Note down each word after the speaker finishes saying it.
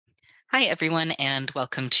Hi, everyone, and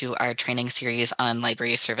welcome to our training series on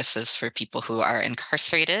library services for people who are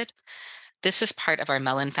incarcerated. This is part of our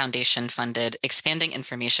Mellon Foundation funded Expanding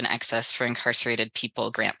Information Access for Incarcerated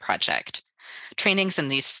People grant project. Trainings in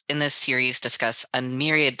this series discuss a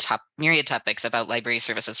myriad topics about library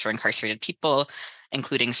services for incarcerated people,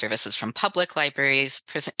 including services from public libraries,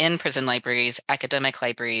 in-prison libraries, academic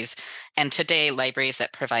libraries, and today, libraries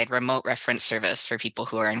that provide remote reference service for people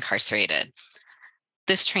who are incarcerated.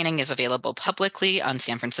 This training is available publicly on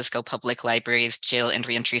San Francisco Public Library's Jail and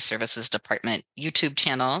Reentry Services Department YouTube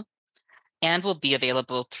channel and will be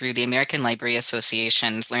available through the American Library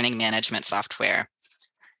Association's learning management software.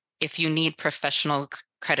 If you need professional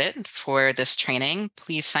credit for this training,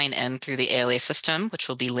 please sign in through the ALA system, which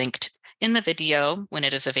will be linked in the video when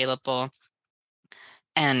it is available.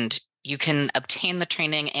 And you can obtain the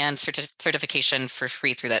training and certification for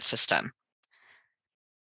free through that system.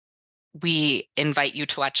 We invite you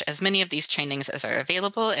to watch as many of these trainings as are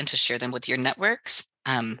available and to share them with your networks,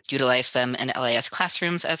 utilize them in LIS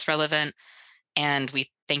classrooms as relevant. And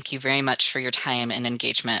we thank you very much for your time and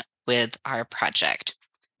engagement with our project.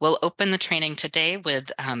 We'll open the training today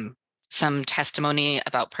with some testimony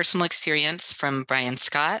about personal experience from Brian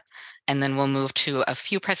Scott, and then we'll move to a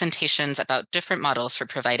few presentations about different models for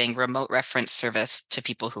providing remote reference service to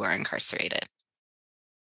people who are incarcerated.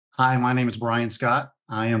 Hi, my name is Brian Scott.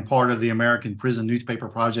 I am part of the American Prison Newspaper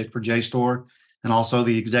Project for JSTOR and also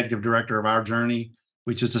the executive director of Our Journey,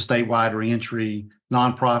 which is a statewide reentry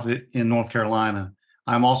nonprofit in North Carolina.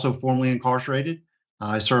 I'm also formerly incarcerated.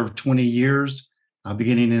 I served 20 years,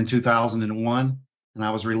 beginning in 2001, and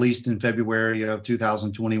I was released in February of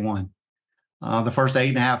 2021. The first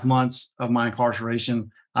 8.5 months of my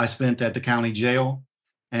incarceration, I spent at the county jail.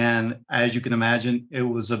 And as you can imagine, it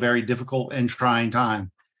was a very difficult and trying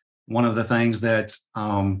time. One of the things that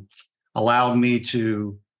allowed me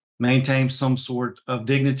to maintain some sort of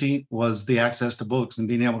dignity was the access to books and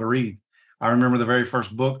being able to read. I remember the very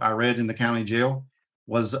first book I read in the county jail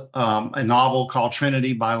was a novel called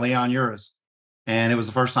Trinity by Leon Uris. And it was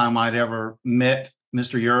the first time I'd ever met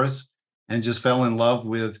Mr. Uris and just fell in love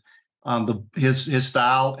with his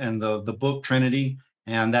style and the book Trinity.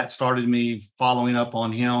 And that started me following up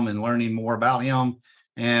on him and learning more about him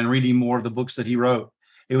and reading more of the books that he wrote.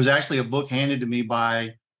 It was actually a book handed to me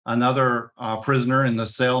by another prisoner in the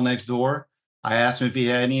cell next door. I asked him if he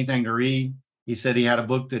had anything to read. He said he had a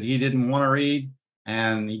book that he didn't want to read,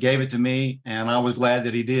 and he gave it to me, and I was glad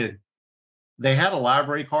that he did. They had a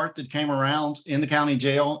library cart that came around in the county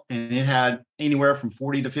jail, and it had anywhere from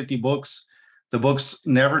 40 to 50 books. The books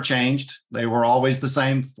never changed. They were always the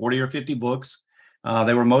same 40 or 50 books.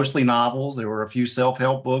 They were mostly novels. There were a few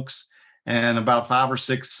self-help books and about 5 or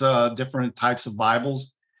 6 different types of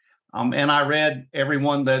Bibles. And I read every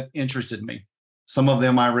one that interested me. Some of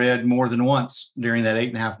them I read more than once during that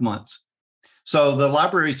 8.5 months. So the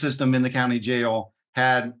library system in the county jail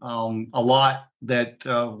had a lot that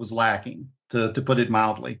was lacking, to put it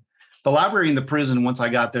mildly. The library in the prison, once I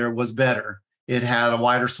got there, was better. It had a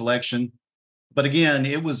wider selection. But again,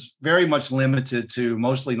 it was very much limited to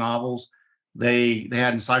mostly novels. They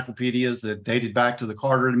had encyclopedias that dated back to the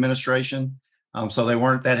Carter administration, so they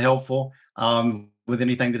weren't that helpful with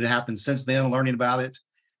anything that had happened since then, learning about it.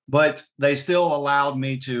 But they still allowed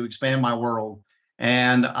me to expand my world,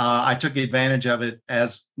 and I took advantage of it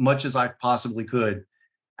as much as I possibly could.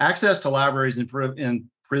 Access to libraries in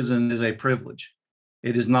prison is a privilege.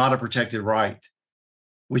 It is not a protected right,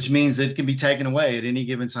 which means it can be taken away at any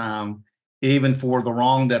given time, even for the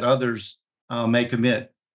wrong that others may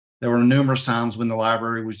commit. There were numerous times when the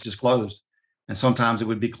library was just closed, and sometimes it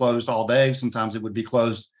would be closed all day. Sometimes it would be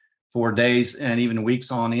closed for days and even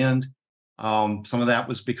weeks on end. Some of that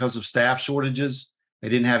was because of staff shortages. They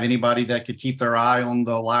didn't have anybody that could keep their eye on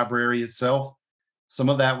the library itself. Some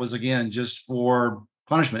of that was, again, just for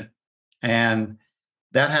punishment. And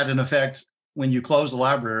that had an effect. When you close the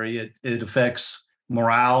library, it affects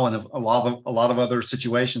morale and a lot of other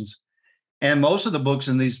situations. And most of the books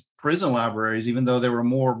in these prison libraries, even though there were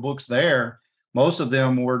more books there, most of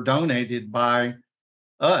them were donated by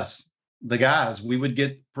us, the guys. We would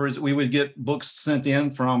get books sent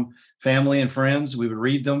in from family and friends. We would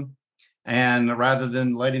read them, and rather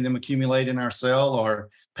than letting them accumulate in our cell or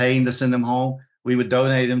paying to send them home, we would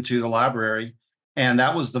donate them to the library. And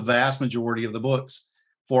that was the vast majority of the books.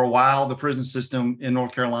 For a while, the prison system in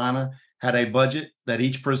North Carolina had a budget that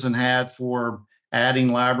each prison had for adding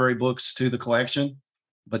library books to the collection.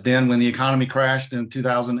 But then when the economy crashed in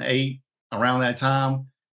 2008, around that time,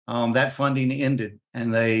 that funding ended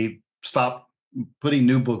and they stopped putting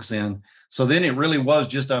new books in. So then it really was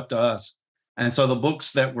just up to us. And so the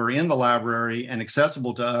books that were in the library and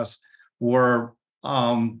accessible to us were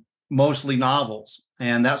mostly novels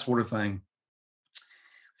and that sort of thing.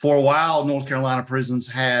 For a while, North Carolina prisons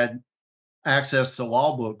had access to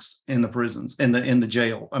law books in the prisons, in the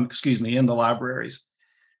jail, in the libraries.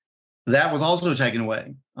 That was also taken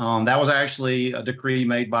away. That was actually a decree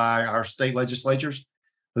made by our state legislatures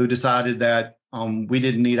who decided that we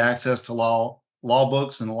didn't need access to law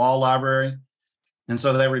books in the law library. And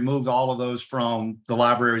so they removed all of those from the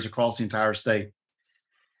libraries across the entire state.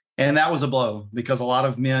 And that was a blow because a lot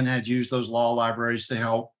of men had used those law libraries to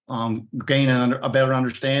help gain a better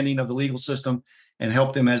understanding of the legal system and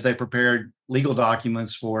help them as they prepared legal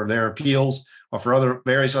documents for their appeals or for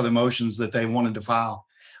various other motions that they wanted to file.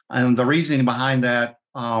 And the reasoning behind that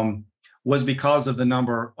was because of the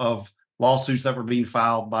number of lawsuits that were being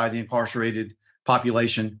filed by the incarcerated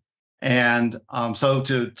population. And so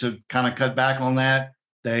to kind of cut back on that,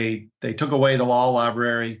 they took away the law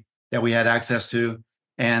library that we had access to,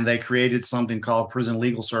 and they created something called Prison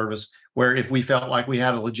Legal Service, where if we felt like we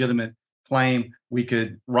had a legitimate claim, we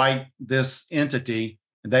could write this entity,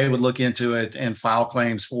 and they would look into it and file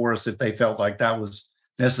claims for us if they felt like that was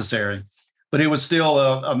necessary. But it was still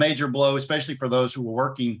a major blow, especially for those who were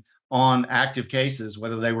working on active cases,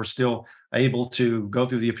 whether they were still able to go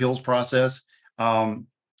through the appeals process.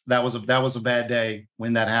 That was a bad day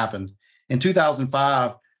when that happened. In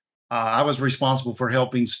 2005, I was responsible for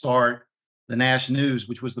helping start the Nash News,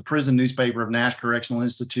 which was the prison newspaper of Nash Correctional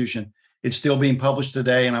Institution. It's still being published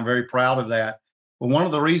today, and I'm very proud of that. But one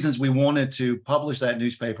of the reasons we wanted to publish that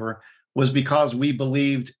newspaper was because we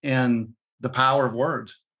believed in the power of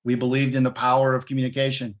words. We believed in the power of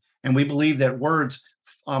communication, and we believe that words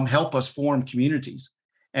help us form communities.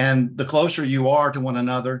 And the closer you are to one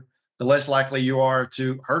another, the less likely you are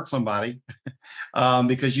to hurt somebody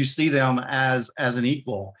because you see them as an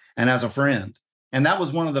equal and as a friend. And that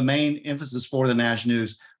was one of the main emphasis for the Nash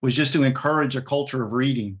News, was just to encourage a culture of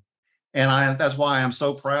reading. And that's why I'm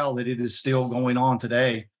so proud that it is still going on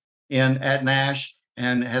today at Nash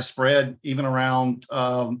and has spread even around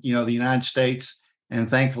the United States. And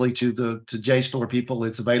thankfully to JSTOR people,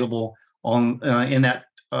 it's available in that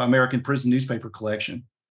American Prison Newspaper Collection.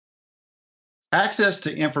 Access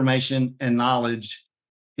to information and knowledge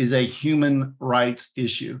is a human rights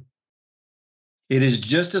issue. It is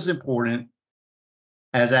just as important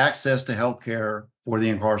as access to healthcare for the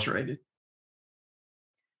incarcerated.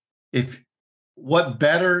 What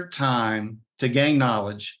better time to gain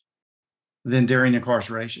knowledge than during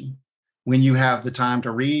incarceration, when you have the time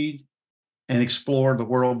to read and explore the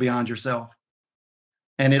world beyond yourself?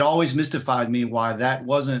 And it always mystified me why that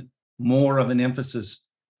wasn't more of an emphasis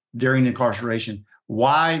during incarceration,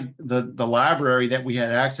 why the library that we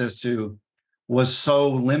had access to was so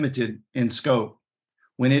limited in scope,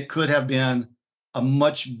 when it could have been a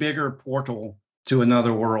much bigger portal to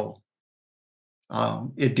another world.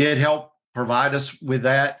 It did help provide us with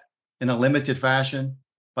that in a limited fashion,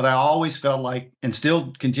 but I always felt like, and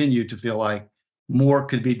still continue to feel like, more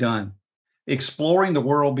could be done. Exploring the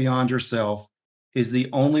world beyond yourself is the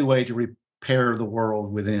only way to repair the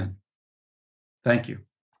world within. Thank you.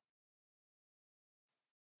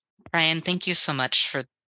 Brian, thank you so much for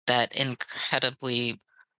that incredibly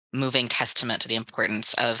moving testament to the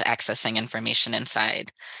importance of accessing information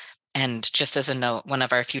inside. And just as a note, one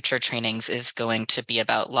of our future trainings is going to be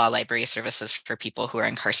about law library services for people who are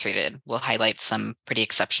incarcerated. We'll highlight some pretty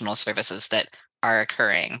exceptional services that are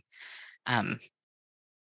occurring. I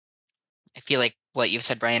feel like what you've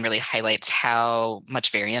said, Brian, really highlights how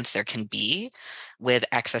much variance there can be with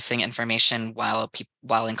accessing information while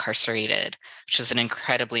incarcerated, which is an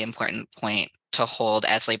incredibly important point to hold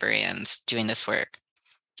as librarians doing this work.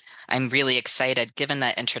 I'm really excited, given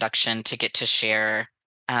that introduction, to get to share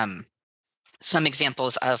some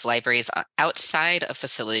examples of libraries outside of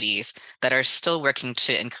facilities that are still working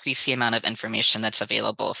to increase the amount of information that's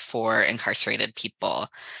available for incarcerated people.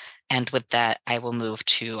 And with that, I will move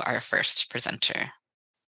to our first presenter.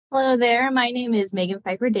 Hello there, my name is Megan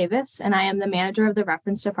Phifer-Davis, and I am the manager of the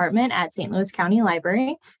reference department at St. Louis County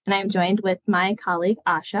Library, and I am joined with my colleague,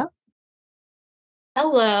 Asha.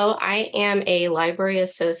 Hello, I am a library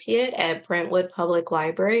associate at Brentwood Public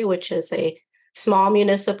Library, which is a small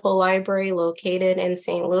municipal library located in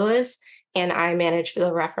St. Louis, and I manage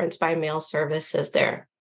the reference by mail services there.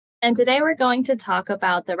 And today we're going to talk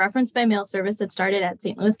about the reference by mail service that started at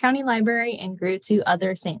St. Louis County Library and grew to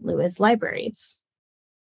other St. Louis libraries.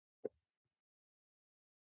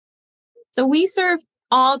 So we serve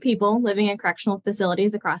all people living in correctional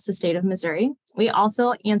facilities across the state of Missouri. We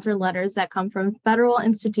also answer letters that come from federal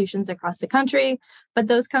institutions across the country, but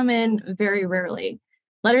those come in very rarely.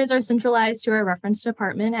 Letters are centralized to our reference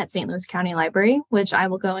department at St. Louis County Library, which I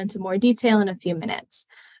will go into more detail in a few minutes.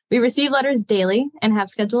 We receive letters daily and have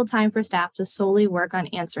scheduled time for staff to solely work on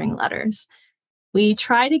answering letters. We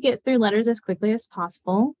try to get through letters as quickly as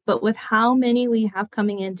possible, but with how many we have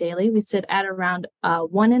coming in daily, we sit at around a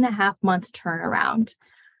 1.5 month turnaround.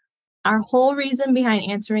 Our whole reason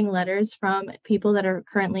behind answering letters from people that are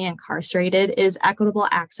currently incarcerated is equitable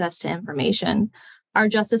access to information. Our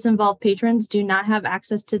justice-involved patrons do not have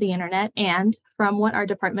access to the internet, and from what our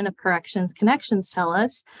Department of Corrections connections tell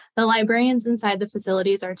us, the librarians inside the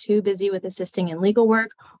facilities are too busy with assisting in legal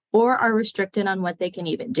work or are restricted on what they can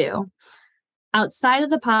even do. Outside of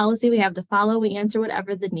the policy we have to follow, we answer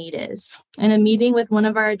whatever the need is. In a meeting with one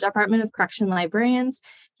of our Department of Correction librarians,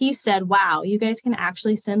 he said, "Wow, you guys can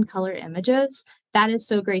actually send color images. That is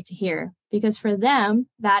so great to hear," because for them,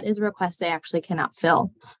 that is a request they actually cannot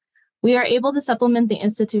fill. We are able to supplement the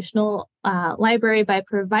institutional library by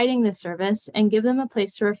providing this service and give them a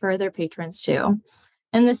place to refer their patrons to.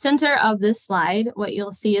 In the center of this slide, what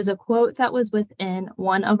you'll see is a quote that was within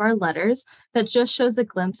one of our letters that just shows a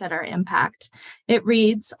glimpse at our impact. It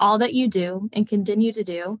reads, "All that you do and continue to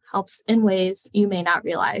do helps in ways you may not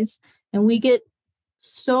realize." And we get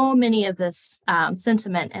so many of this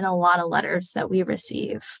sentiment in a lot of letters that we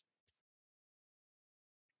receive.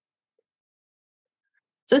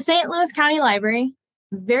 So St. Louis County Library,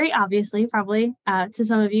 very obviously, probably to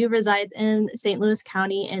some of you, resides in St. Louis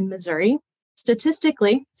County in Missouri.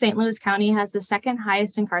 Statistically, St. Louis County has the second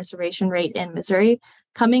highest incarceration rate in Missouri,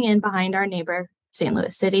 coming in behind our neighbor, St.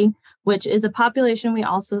 Louis City, which is a population we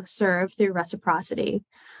also serve through reciprocity.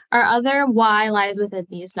 Our other why lies within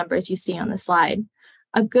these numbers you see on the slide.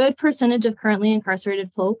 A good percentage of currently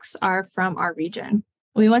incarcerated folks are from our region.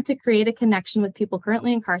 We want to create a connection with people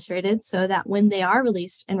currently incarcerated so that when they are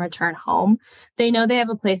released and return home, they know they have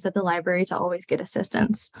a place at the library to always get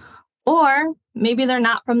assistance. Or maybe they're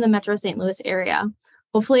not from the Metro St. Louis area.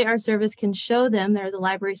 Hopefully our service can show them there's a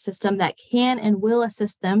library system that can and will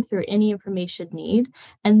assist them through any information need,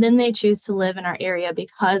 and then they choose to live in our area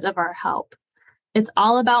because of our help. It's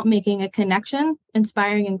all about making a connection,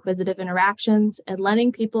 inspiring inquisitive interactions, and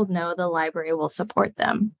letting people know the library will support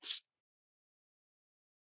them.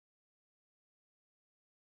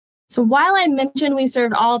 So while I mentioned we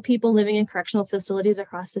serve all people living in correctional facilities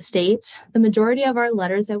across the state, the majority of our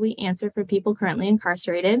letters that we answer for people currently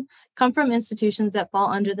incarcerated come from institutions that fall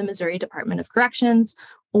under the Missouri Department of Corrections,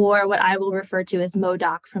 or what I will refer to as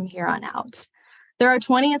MODOC from here on out. There are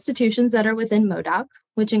 20 institutions that are within MODOC,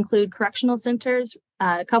 which include correctional centers,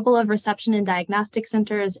 a couple of reception and diagnostic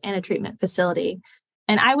centers, and a treatment facility.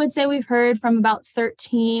 And I would say we've heard from about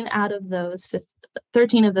 13 of those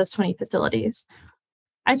 20 facilities.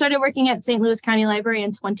 I started working at St. Louis County Library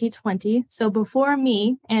in 2020. So before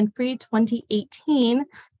me and pre-2018,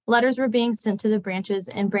 letters were being sent to the branches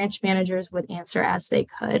and branch managers would answer as they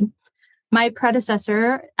could. My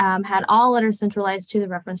predecessor had all letters centralized to the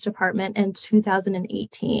reference department in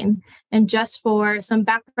 2018. And just for some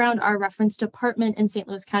background, our reference department in St.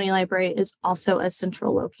 Louis County Library is also a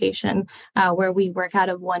central location where we work out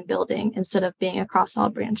of one building instead of being across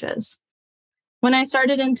all branches. When I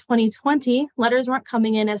started in 2020, letters weren't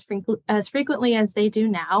coming in as frequently as they do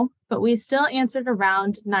now, but we still answered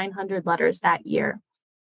around 900 letters that year.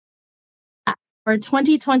 For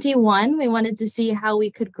 2021, we wanted to see how we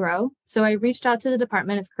could grow, so I reached out to the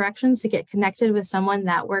Department of Corrections to get connected with someone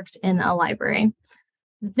that worked in a library.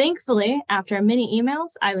 Thankfully, after many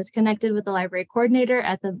emails, I was connected with the library coordinator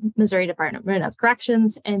at the Missouri Department of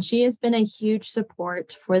Corrections, and she has been a huge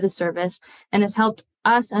support for the service and has helped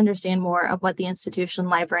us understand more of what the institution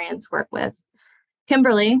librarians work with.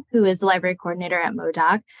 Kimberly, who is the library coordinator at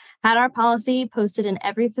MODOC, had our policy posted in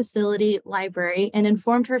every facility library and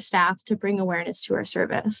informed her staff to bring awareness to our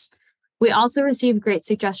service. We also received great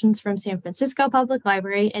suggestions from San Francisco Public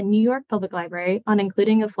Library and New York Public Library on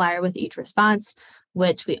including a flyer with each response,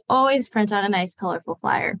 which we always print on a nice, colorful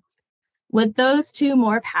flyer. With those two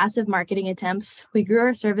more passive marketing attempts, we grew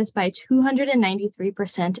our service by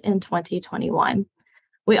 293% in 2021.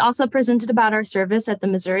 We also presented about our service at the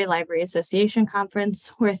Missouri Library Association Conference,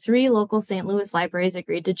 where 3 local St. Louis libraries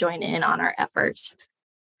agreed to join in on our efforts.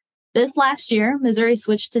 This last year, Missouri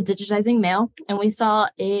switched to digitizing mail, and we saw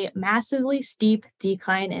a massively steep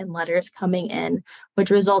decline in letters coming in,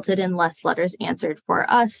 which resulted in less letters answered for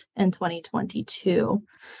us in 2022.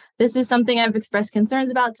 This is something I've expressed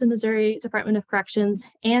concerns about to Missouri Department of Corrections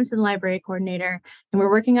and to the library coordinator, and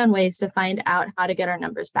we're working on ways to find out how to get our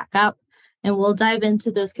numbers back up. And we'll dive into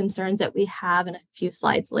those concerns that we have in a few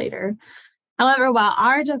slides later. However, while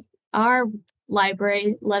our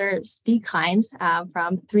library letters declined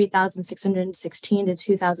from 3,616 to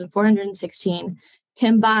 2,416,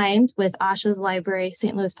 combined with Asha's library,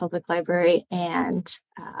 St. Louis Public Library, and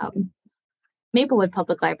Maplewood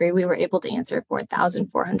Public Library, we were able to answer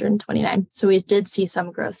 4,429. So we did see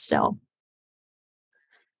some growth still.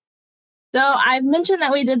 So I've mentioned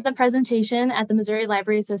that we did the presentation at the Missouri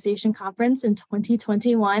Library Association Conference in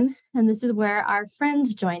 2021, and this is where our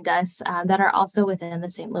friends joined us that are also within the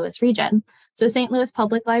St. Louis region. So St. Louis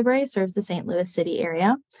Public Library serves the St. Louis city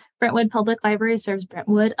area. Brentwood Public Library serves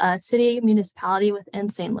Brentwood, a city municipality within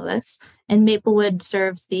St. Louis, and Maplewood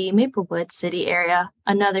serves the Maplewood city area,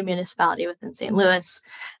 another municipality within St. Louis,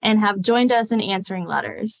 and have joined us in answering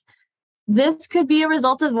letters. This could be a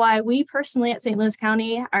result of why we personally at St. Louis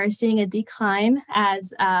County are seeing a decline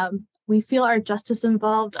as we feel our justice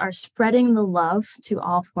involved are spreading the love to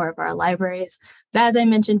all four of our libraries. But as I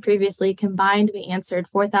mentioned previously, combined, we answered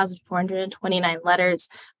 4,429 letters,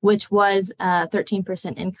 which was a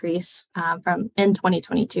 13% increase in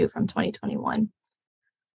 2022 from 2021.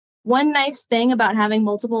 One nice thing about having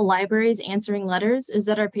multiple libraries answering letters is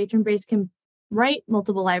that our patron base can write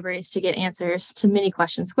multiple libraries to get answers to many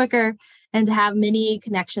questions quicker and to have many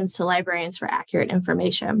connections to librarians for accurate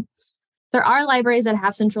information. There are libraries that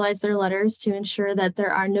have centralized their letters to ensure that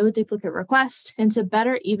there are no duplicate requests and to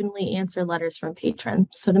better evenly answer letters from patrons.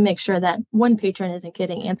 So to make sure that one patron isn't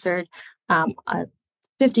getting answered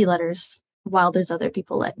 50 letters while there's other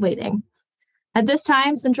people waiting. At this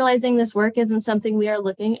time, centralizing this work isn't something we are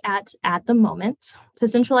looking at the moment. To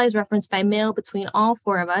centralize reference by mail between all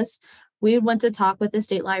four of us, we would want to talk with the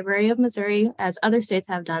State Library of Missouri, as other states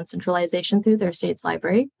have done centralization through their state's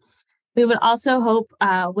library. We would also hope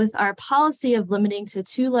with our policy of limiting to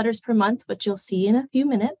 2 letters per month, which you'll see in a few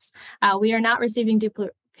minutes, we are not receiving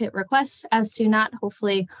duplicate requests as to not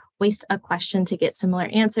hopefully waste a question to get similar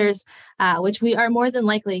answers, which we are more than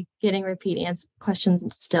likely getting repeat questions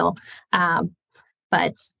still.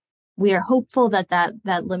 But we are hopeful that that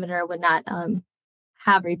limiter would not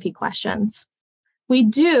have repeat questions. We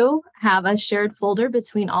do have a shared folder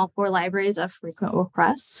between all 4 libraries of frequent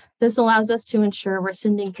requests. This allows us to ensure we're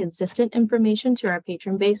sending consistent information to our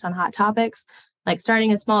patron base on hot topics, like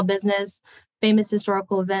starting a small business, famous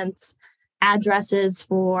historical events, addresses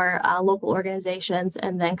for local organizations,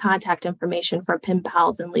 and then contact information for pen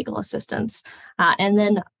pals and legal assistance. And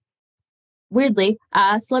then, weirdly,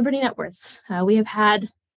 celebrity net worths. We have had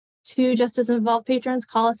 2 justice-involved patrons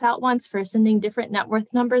call us out once for sending different net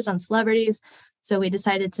worth numbers on celebrities. So we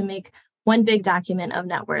decided to make one big document of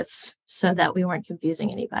net worths so that we weren't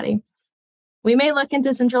confusing anybody. We may look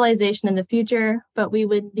into centralization in the future, but we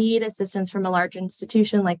would need assistance from a large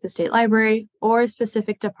institution like the State Library or a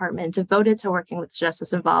specific department devoted to working with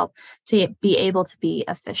justice involved to be able to be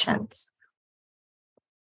efficient.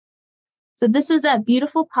 So this is a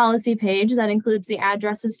beautiful policy page that includes the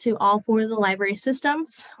addresses to all 4 of the library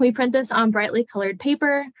systems. We print this on brightly colored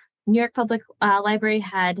paper. New York Public Library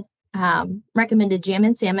had recommended jam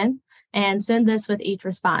and salmon and send this with each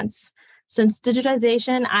response. Since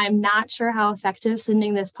digitization, I'm not sure how effective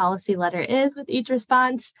sending this policy letter is with each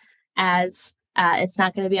response, as it's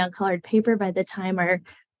not going to be on colored paper by the time our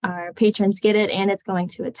patrons get it, and it's going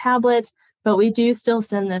to a tablet, but we do still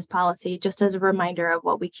send this policy just as a reminder of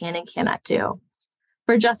what we can and cannot do.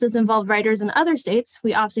 For justice-involved writers in other states,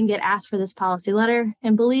 we often get asked for this policy letter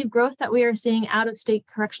and believe growth that we are seeing out of state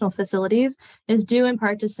correctional facilities is due in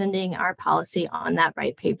part to sending our policy on that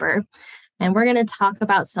right paper. And we're going to talk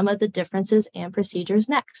about some of the differences and procedures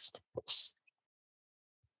next.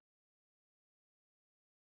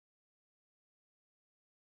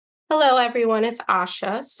 Hello, everyone. It's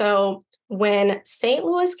Asha. So when St.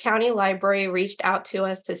 Louis County Library reached out to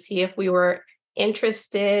us to see if we were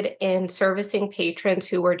interested in servicing patrons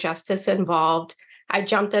who were justice involved, I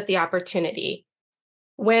jumped at the opportunity.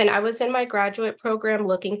 When I was in my graduate program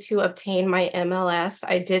looking to obtain my MLS,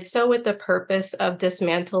 I did so with the purpose of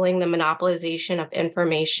dismantling the monopolization of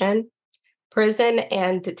information. Prison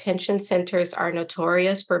and detention centers are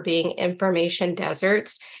notorious for being information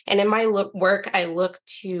deserts, and in my work, I look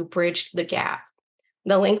to bridge the gap.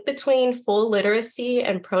 The link between full literacy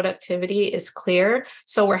and productivity is clear,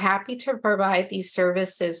 so we're happy to provide these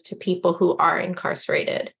services to people who are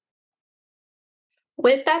incarcerated.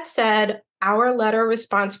 With that said, our letter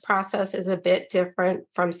response process is a bit different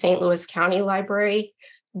from St. Louis County Library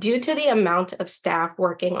due to the amount of staff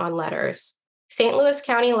working on letters. St. Louis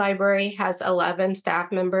County Library has 11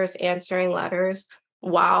 staff members answering letters,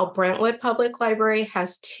 while Brentwood Public Library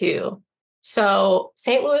has 2. So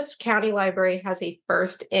St. Louis County Library has a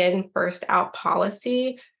first in, first out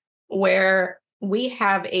policy where we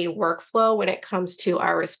have a workflow when it comes to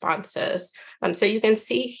our responses. So you can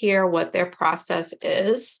see here what their process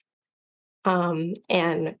is.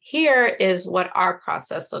 And here is what our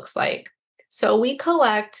process looks like. So we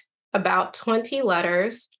collect about 20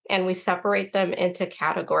 letters and we separate them into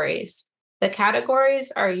categories. The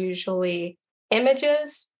categories are usually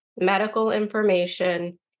images, medical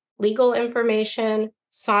information, legal information,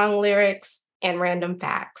 song lyrics, and random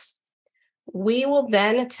facts. We will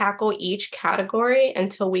then tackle each category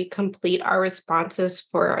until we complete our responses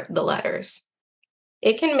for the letters.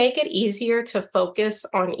 It can make it easier to focus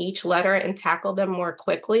on each letter and tackle them more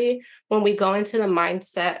quickly when we go into the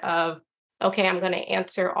mindset of, okay, I'm going to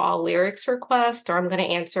answer all lyrics requests or I'm going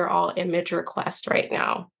to answer all image requests right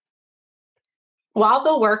now. While the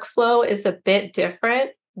workflow is a bit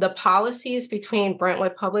different, the policies between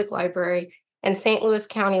Brentwood Public Library and St. Louis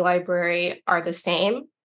County Library are the same.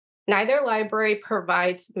 Neither library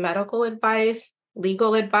provides medical advice,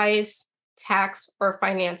 legal advice, tax, or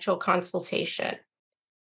financial consultation.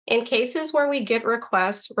 In cases where we get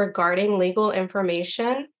requests regarding legal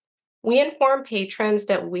information, we inform patrons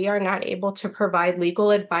that we are not able to provide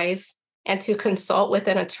legal advice and to consult with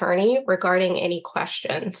an attorney regarding any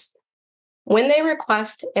questions. When they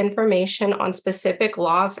request information on specific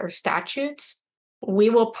laws or statutes, we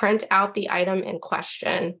will print out the item in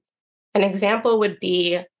question. An example would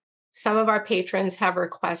be some of our patrons have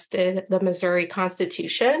requested the Missouri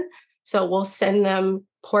Constitution, so we'll send them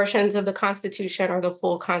portions of the Constitution or the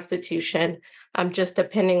full Constitution, just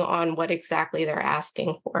depending on what exactly they're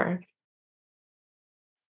asking for.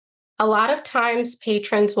 A lot of times,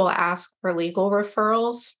 patrons will ask for legal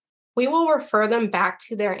referrals. We will refer them back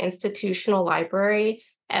to their institutional library,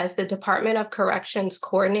 as the Department of Corrections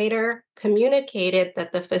coordinator communicated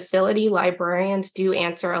that the facility librarians do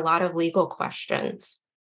answer a lot of legal questions.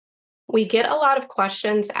 We get a lot of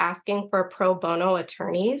questions asking for pro bono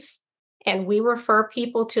attorneys, and we refer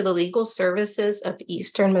people to the legal services of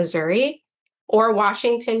Eastern Missouri or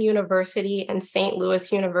Washington University and St.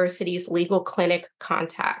 Louis University's legal clinic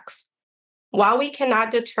contacts. While we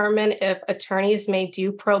cannot determine if attorneys may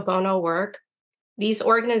do pro bono work, these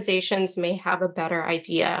organizations may have a better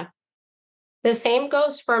idea. The same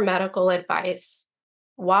goes for medical advice.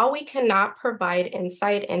 While we cannot provide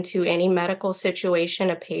insight into any medical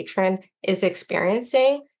situation a patron is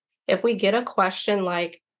experiencing, if we get a question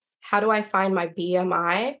like, how do I find my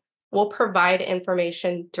BMI? We'll provide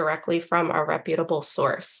information directly from a reputable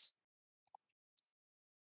source.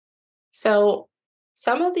 So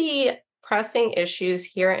some of the pressing issues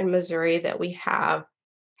here in Missouri that we have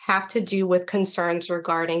to do with concerns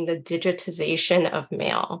regarding the digitization of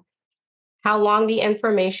mail, how long the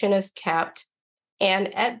information is kept.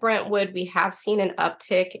 And at Brentwood, we have seen an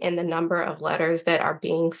uptick in the number of letters that are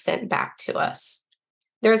being sent back to us.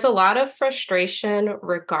 There's a lot of frustration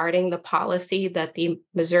regarding the policy that the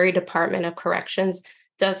Missouri Department of Corrections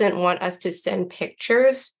doesn't want us to send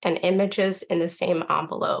pictures and images in the same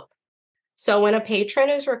envelope. So when a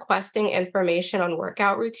patron is requesting information on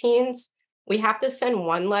workout routines, we have to send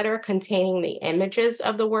one letter containing the images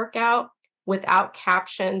of the workout without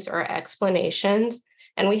captions or explanations,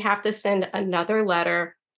 and we have to send another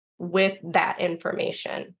letter with that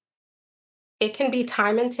information. It can be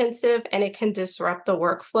time intensive and it can disrupt the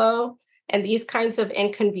workflow, and these kinds of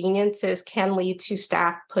inconveniences can lead to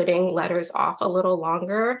staff putting letters off a little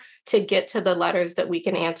longer to get to the letters that we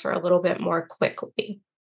can answer a little bit more quickly.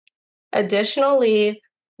 Additionally,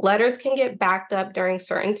 letters can get backed up during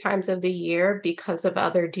certain times of the year because of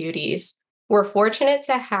other duties. We're fortunate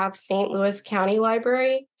to have St. Louis County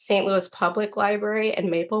Library, St. Louis Public Library,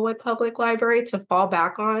 and Maplewood Public Library to fall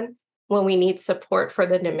back on when we need support for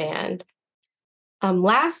the demand.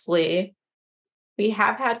 Lastly, we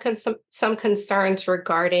have had some concerns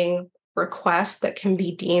regarding requests that can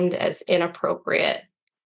be deemed as inappropriate.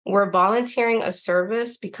 We're volunteering a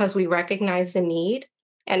service because we recognize the need,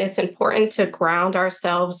 and it's important to ground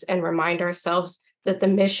ourselves and remind ourselves that the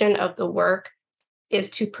mission of the work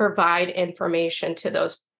is to provide information to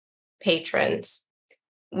those patrons.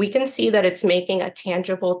 We can see that it's making a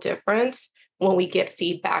tangible difference when we get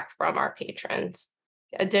feedback from our patrons.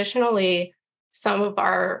 Additionally, some of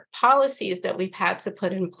our policies that we've had to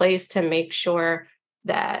put in place to make sure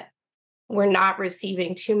that we're not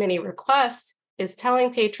receiving too many requests is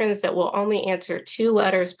telling patrons that we'll only answer 2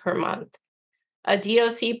 letters per month. A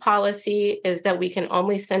DOC policy is that we can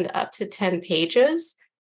only send up to 10 pages.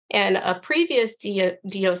 And a previous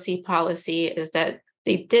DOC policy is that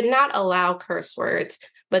they did not allow curse words,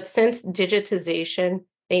 but since digitization,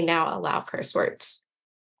 they now allow curse words.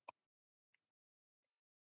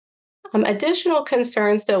 Additional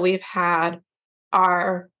concerns that we've had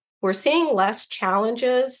are We're seeing less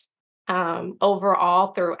challenges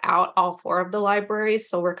overall throughout all 4 of the libraries,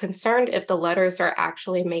 so we're concerned if the letters are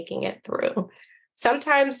actually making it through.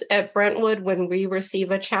 Sometimes at Brentwood, when we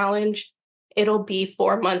receive a challenge, it'll be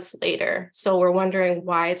 4 months later. So we're wondering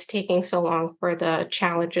why it's taking so long for the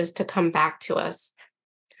challenges to come back to us.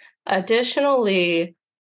 Additionally,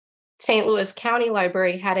 St. Louis County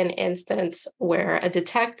Library had an instance where a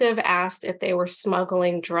detective asked if they were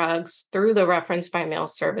smuggling drugs through the reference by mail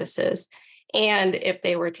services and if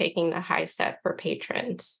they were taking the high set for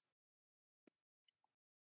patrons.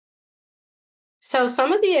 So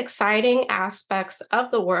some of the exciting aspects of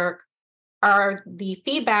the work are the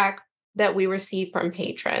feedback that we receive from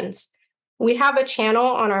patrons. We have a channel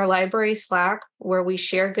on our library Slack where we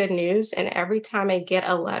share good news, and every time I get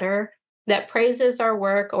a letter that praises our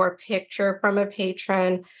work or a picture from a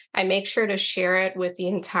patron, I make sure to share it with the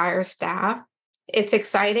entire staff. It's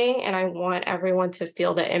exciting, and I want everyone to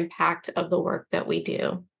feel the impact of the work that we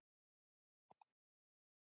do.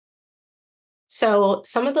 So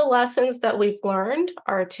some of the lessons that we've learned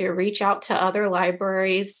are to reach out to other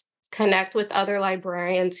libraries, connect with other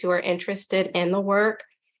librarians who are interested in the work,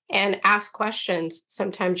 and ask questions.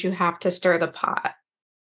 Sometimes you have to stir the pot.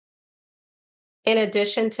 In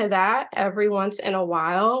addition to that, every once in a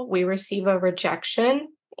while, we receive a rejection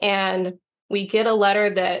and we get a letter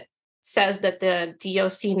that says that the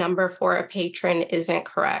DOC number for a patron isn't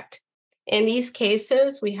correct. In these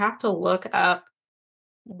cases, we have to look up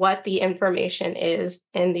what the information is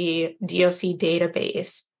in the DOC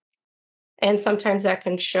database. And sometimes that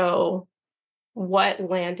can show what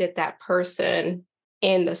landed that person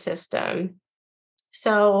in the system.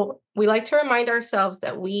 So we like to remind ourselves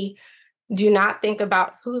that we do not think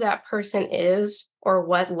about who that person is or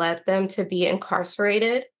what led them to be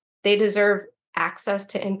incarcerated. They deserve access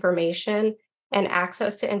to information, and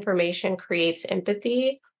access to information creates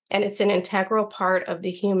empathy, and it's an integral part of the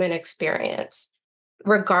human experience,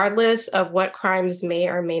 regardless of what crimes may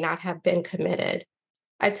or may not have been committed.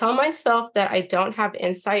 I tell myself that I don't have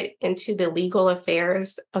insight into the legal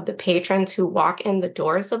affairs of the patrons who walk in the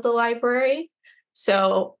doors of the library,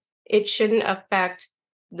 so it shouldn't affect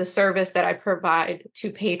the service that I provide to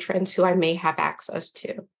patrons who I may have access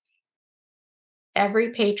to.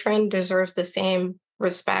 Every patron deserves the same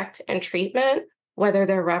respect and treatment, whether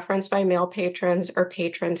they're referenced by mail patrons or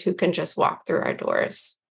patrons who can just walk through our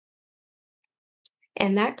doors.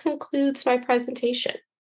 And that concludes my presentation.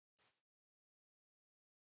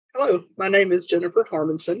 Hello, my name is Jennifer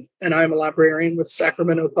Harmonson, and I am a librarian with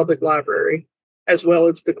Sacramento Public Library, as well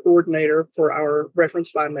as the coordinator for our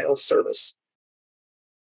reference by mail service.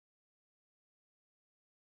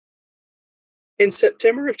 In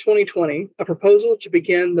September of 2020, a proposal to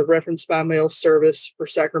begin the reference by mail service for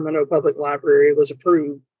Sacramento Public Library was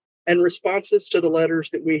approved, and responses to the letters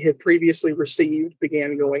that we had previously received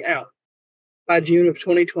began going out. By June of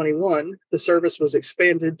 2021, the service was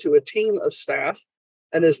expanded to a team of staff,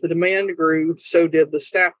 and as the demand grew, so did the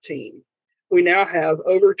staff team. We now have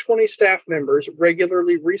over 20 staff members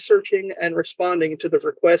regularly researching and responding to the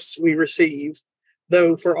requests we receive,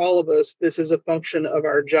 though for all of us, this is a function of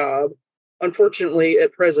our job. Unfortunately,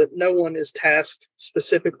 at present, no one is tasked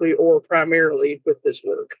specifically or primarily with this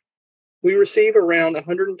work. We receive around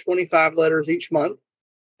 125 letters each month,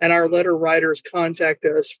 and our letter writers contact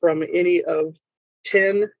us from any of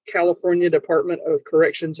 10 California Department of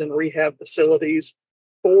Corrections and Rehab facilities,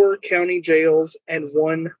 4 county jails, and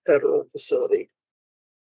 1 federal facility.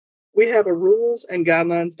 We have a rules and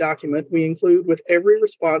guidelines document we include with every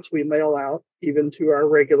response we mail out, even to our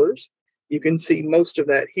regulars. You can see most of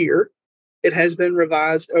that here. It has been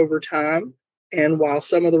revised over time, and while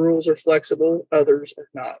some of the rules are flexible, others are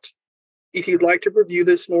not. If you'd like to review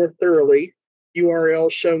this more thoroughly,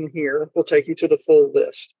 URL shown here will take you to the full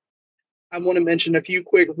list. I want to mention a few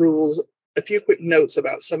quick notes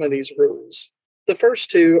about some of these rules. The first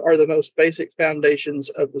 2 are the most basic foundations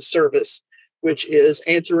of the service, which is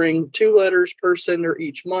answering 2 letters per sender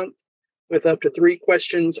each month, with up to 3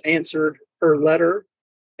 questions answered per letter,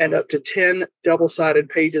 and up to 10 double-sided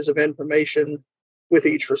pages of information with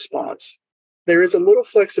each response. There is a little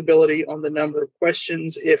flexibility on the number of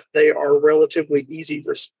questions if they are relatively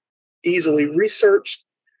easily researched,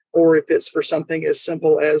 or if it's for something as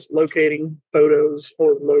simple as locating photos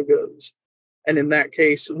or logos. And in that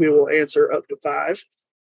case, we will answer up to 5.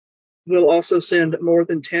 We'll also send more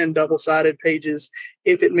than 10 double-sided pages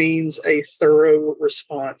if it means a thorough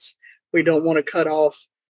response. We don't want to cut off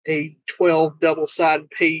a 12 double-sided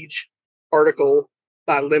page article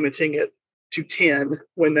by limiting it to 10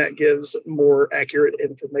 when that gives more accurate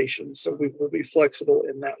information. So we will be flexible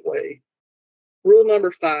in that way. Rule number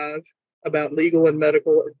 5 about legal and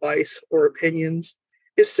medical advice or opinions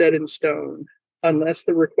is set in stone. Unless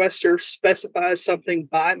the requester specifies something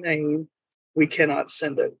by name, we cannot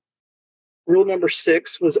send it. Rule number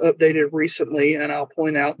 6 was updated recently, and I'll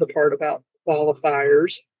point out the part about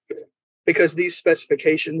qualifiers because these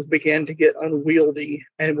specifications began to get unwieldy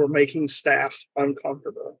and were making staff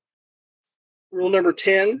uncomfortable. Rule number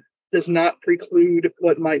 10 does not preclude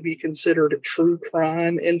what might be considered true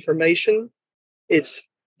crime information. It's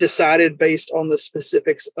decided based on the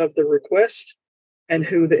specifics of the request and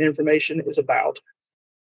who the information is about.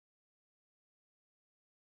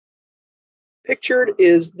 Pictured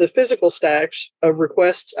is the physical stacks of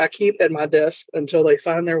requests I keep at my desk until they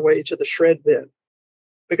find their way to the shred bin.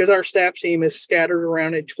 Because our staff team is scattered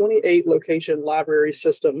around a 28 location library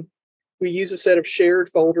system, we use a set of shared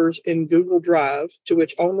folders in Google Drive to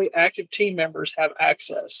which only active team members have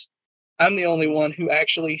access. I'm the only one who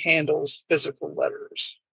actually handles physical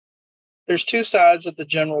letters. There's 2 sides of the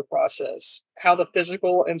general process, how the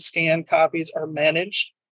physical and scanned copies are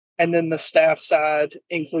managed, and then the staff side,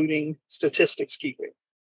 including statistics keeping.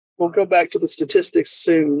 We'll go back to the statistics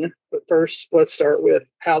soon, but first let's start with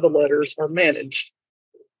how the letters are managed.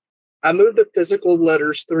 I moved the physical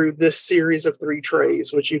letters through this series of 3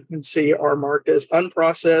 trays, which you can see are marked as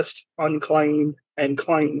unprocessed, unclaimed, and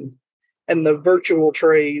claimed. And the virtual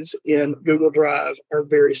trays in Google Drive are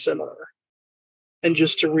very similar. And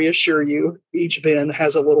just to reassure you, each bin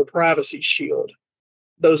has a little privacy shield.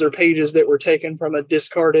 Those are pages that were taken from a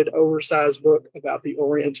discarded, oversized book about the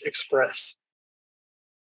Orient Express.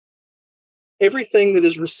 Everything that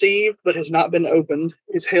is received but has not been opened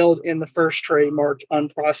is held in the first tray marked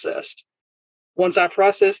unprocessed. Once I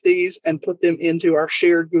process these and put them into our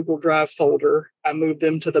shared Google Drive folder, I move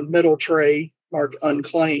them to the middle tray marked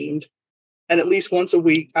unclaimed. And at least once a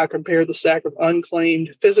week, I compare the stack of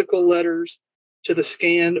unclaimed physical letters to the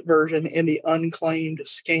scanned version in the unclaimed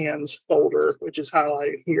scans folder, which is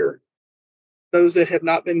highlighted here. Those that have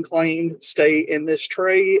not been claimed stay in this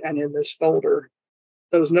tray and in this folder.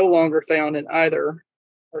 Those no longer found in either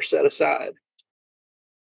are set aside.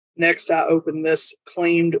 Next, I open this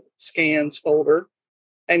claimed scans folder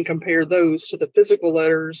and compare those to the physical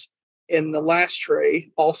letters in the last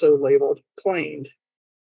tray, also labeled claimed.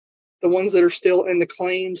 The ones that are still in the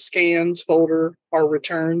claimed scans folder are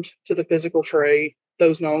returned to the physical tray.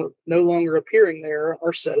 Those no longer appearing there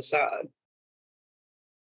are set aside.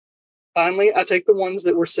 Finally, I take the ones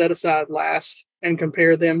that were set aside last and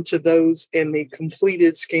compare them to those in the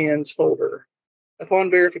completed scans folder. Upon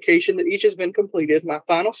verification that each has been completed, my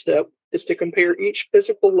final step is to compare each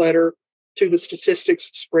physical letter to the statistics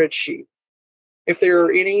spreadsheet. If there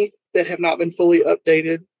are any that have not been fully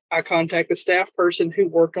updated, I contact the staff person who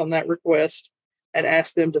worked on that request and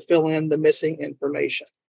ask them to fill in the missing information.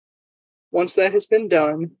 Once that has been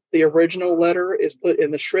done, the original letter is put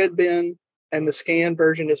in the shred bin and the scanned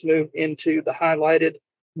version is moved into the highlighted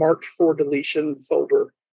marked for deletion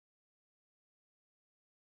folder.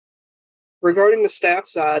 Regarding the staff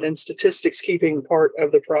side and statistics keeping part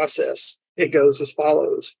of the process, it goes as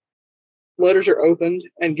follows. Letters are opened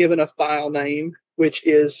and given a file name, which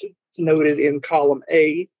is noted in column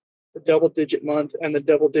A, the double-digit month and the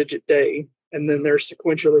double-digit day, and then they're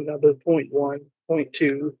sequentially numbered 0.1,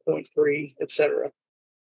 0.2, 0.3, etc.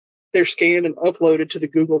 They're scanned and uploaded to the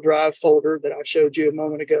Google Drive folder that I showed you a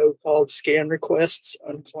moment ago called Scan Requests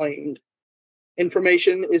Unclaimed.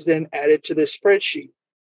 Information is then added to this spreadsheet.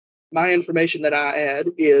 My information that I add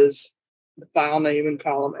is the file name in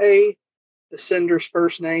column A, the sender's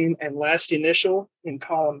first name and last initial in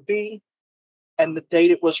column B, and the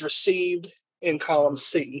date it was received in column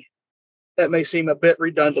C. That may seem a bit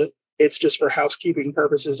redundant. It's just for housekeeping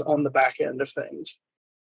purposes on the back end of things.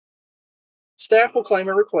 Staff will claim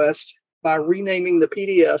a request by renaming the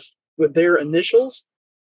PDF with their initials,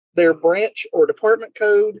 their branch or department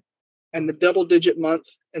code, and the double-digit month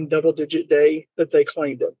and double-digit day that they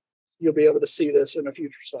claimed it. You'll be able to see this in a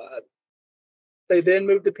future slide. They then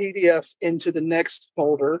move the PDF into the next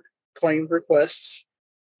folder, claimed requests,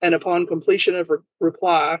 and upon completion of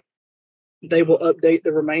reply, they will update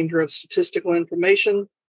the remainder of statistical information,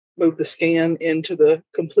 move the scan into the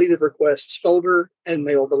completed requests folder, and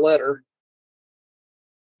mail the letter.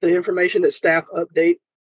 The information that staff update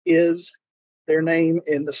is their name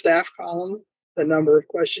in the staff column, the number of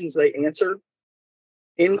questions they answer,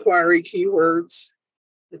 inquiry keywords,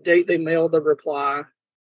 the date they mail the reply,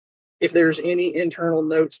 if there's any internal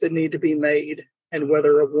notes that need to be made, and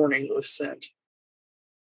whether a warning was sent.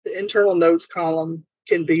 The internal notes column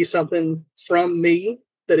can be something from me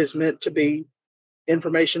that is meant to be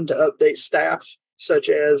information to update staff, such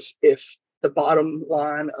as if the bottom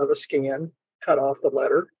line of a scan cut off the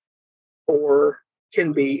letter. or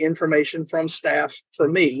can be information from staff for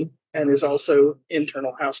me and is also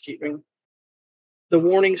internal housekeeping. The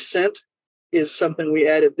warning sent is something we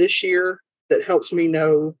added this year that helps me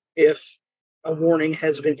know if a warning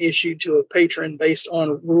has been issued to a patron based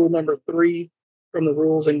on rule number 3 from the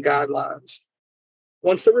rules and guidelines.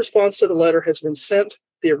 Once the response to the letter has been sent,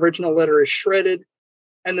 the original letter is shredded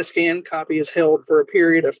and the scanned copy is held for a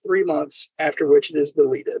period of 3 months, after which it is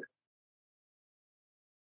deleted.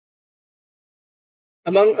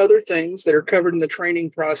 Among other things that are covered in the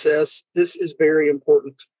training process, this is very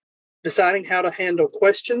important. Deciding how to handle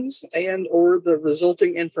questions and or the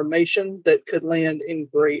resulting information that could land in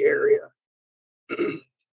gray area.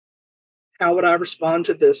 How would I respond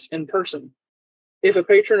to this in person? If a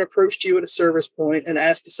patron approached you at a service point and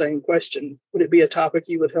asked the same question, would it be a topic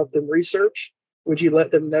you would help them research? Would you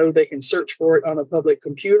let them know they can search for it on a public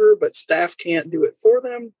computer, but staff can't do it for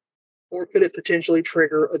them? Or could it potentially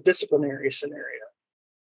trigger a disciplinary scenario?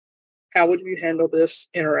 How would you handle this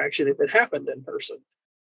interaction if it happened in person?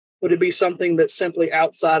 Would it be something that's simply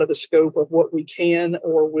outside of the scope of what we can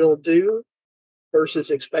or will do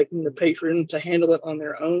versus expecting the patron to handle it on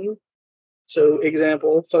their own? So,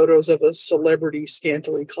 example, photos of a celebrity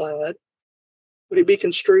scantily clad. Would it be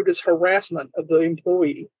construed as harassment of the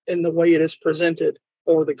employee in the way it is presented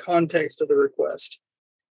or the context of the request?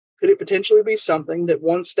 Could it potentially be something that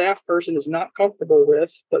one staff person is not comfortable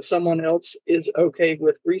with, but someone else is okay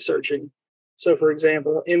with researching? So, for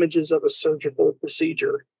example, images of a surgical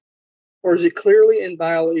procedure. Or is it clearly in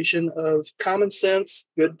violation of common sense,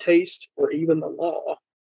 good taste, or even the law?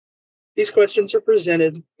 These questions are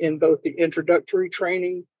presented in both the introductory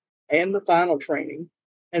training and the final training,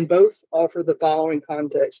 and both offer the following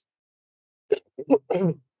context.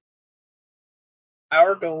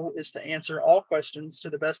 Our goal is to answer all questions to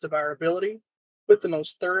the best of our ability with the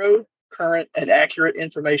most thorough, current, and accurate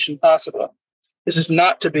information possible. This is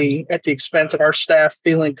not to be at the expense of our staff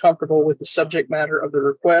feeling comfortable with the subject matter of the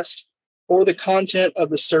request or the content of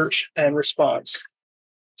the search and response.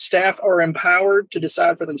 Staff are empowered to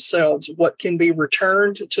decide for themselves what can be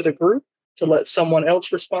returned to the group to let someone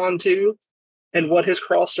else respond to, and what has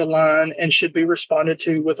crossed a line and should be responded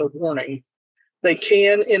to with a warning. They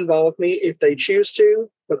can involve me if they choose to,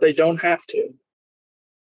 but they don't have to.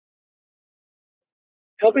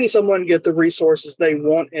 Helping someone get the resources they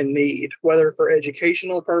want and need, whether for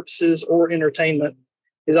educational purposes or entertainment,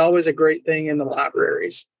 is always a great thing in the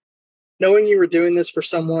libraries. Knowing you were doing this for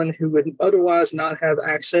someone who would otherwise not have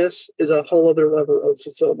access is a whole other level of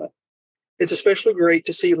fulfillment. It's especially great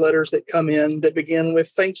to see letters that come in that begin with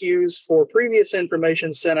thank yous for previous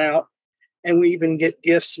information sent out, and we even get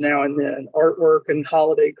gifts now and then, artwork and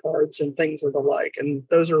holiday cards and things of the like, and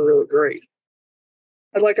those are really great.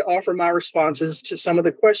 I'd like to offer my responses to some of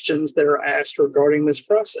the questions that are asked regarding this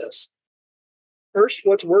process. First,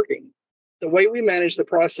 what's working? The way we manage the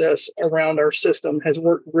process around our system has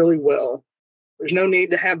worked really well. There's no need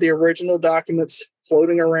to have the original documents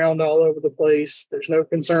floating around all over the place. There's no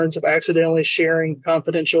concerns of accidentally sharing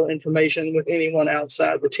confidential information with anyone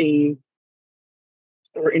outside the team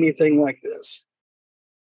or anything like this.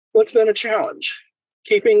 What's been a challenge?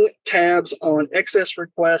 Keeping tabs on excess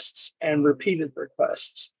requests and repeated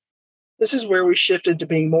requests. This is where we shifted to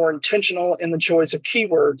being more intentional in the choice of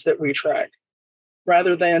keywords that we track.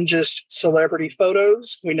 Rather than just celebrity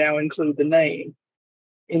photos, we now include the name.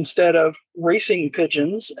 Instead of racing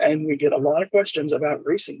pigeons, and we get a lot of questions about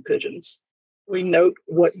racing pigeons, we note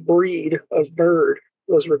what breed of bird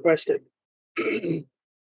was requested.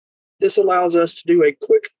 This allows us to do a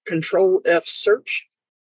quick Control F search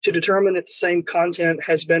to determine if the same content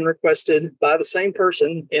has been requested by the same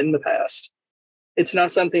person in the past. It's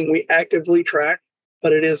not something we actively track,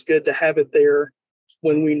 but it is good to have it there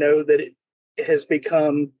when we know that it has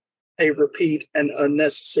become a repeat and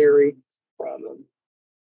unnecessary problem.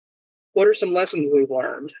 What are some lessons we've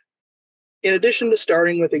learned? In addition to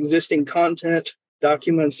starting with existing content,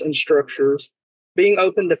 documents, and structures, being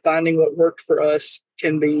open to finding what worked for us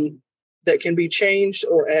can be changed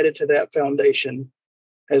or added to that foundation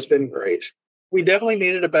has been great. We definitely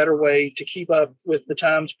needed a better way to keep up with the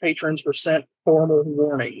times patrons were sent formal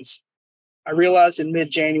warnings. I realized in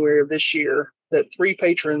mid-January of this year that 3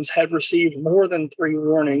 patrons had received more than 3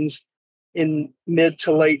 warnings in mid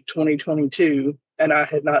to late 2022, and I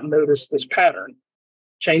had not noticed this pattern.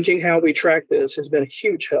 Changing how we track this has been a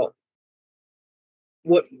huge help.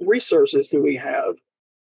 What resources do we have?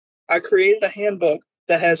 I created a handbook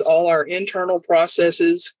that has all our internal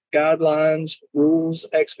processes, guidelines, rules,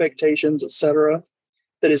 expectations, etc.,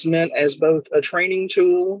 that is meant as both a training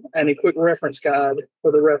tool and a quick reference guide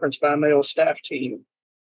for the Reference by Mail staff team.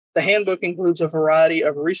 The handbook includes a variety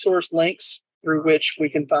of resource links through which we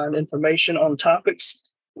can find information on topics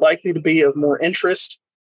likely to be of more interest,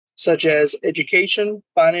 such as education,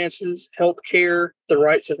 finances, healthcare, the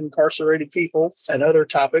rights of incarcerated people, and other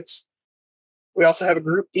topics. We also have a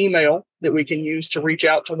group email that we can use to reach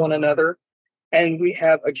out to one another. And we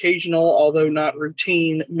have occasional, although not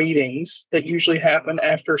routine, meetings that usually happen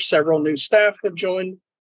after several new staff have joined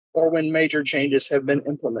or when major changes have been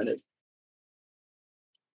implemented.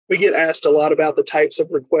 We get asked a lot about the types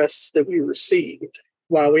of requests that we received.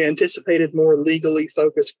 While we anticipated more legally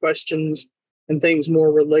focused questions and things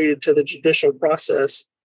more related to the judicial process,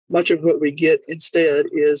 much of what we get instead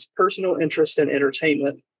is personal interest and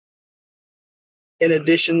entertainment. In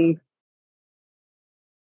addition,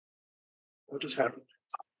 what just happened?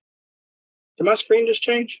 Did my screen just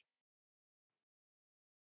change?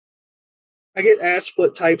 I get asked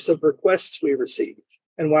what types of requests we receive.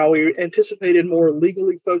 And while we anticipated more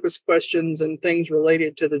legally focused questions and things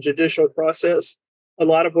related to the judicial process, a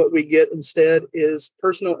lot of what we get instead is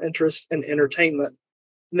personal interest and entertainment.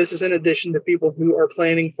 And this is in addition to people who are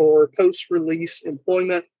planning for post-release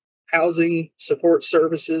employment, housing, support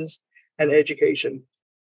services, and education.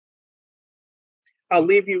 I'll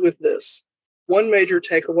leave you with this. One major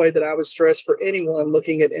takeaway that I would stress for anyone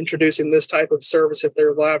looking at introducing this type of service at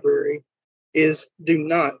their library is do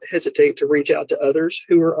not hesitate to reach out to others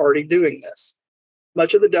who are already doing this.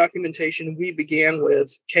 Much of the documentation we began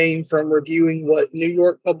with came from reviewing what New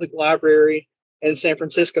York Public Library and San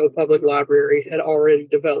Francisco Public Library had already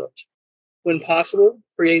developed. When possible,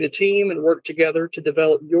 create a team and work together to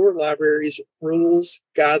develop your library's rules,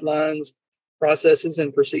 guidelines, processes,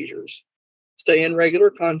 and procedures. Stay in regular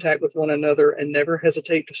contact with one another and never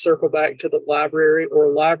hesitate to circle back to the library or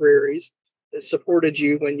libraries that supported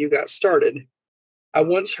you when you got started. I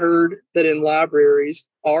once heard that in libraries,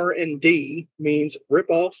 R&D means rip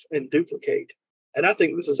off and duplicate. And I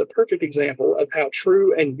think this is a perfect example of how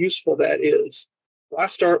true and useful that is. Why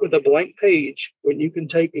start with a blank page when you can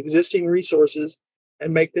take existing resources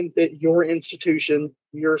and make them fit your institution,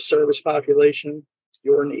 your service population,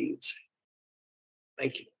 your needs?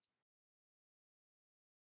 Thank you.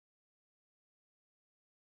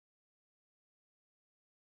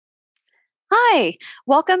 Hi,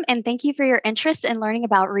 welcome and thank you for your interest in learning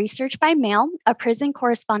about Research by Mail, a prison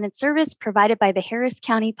correspondence service provided by the Harris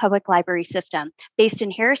County Public Library System, based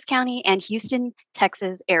in Harris County and Houston,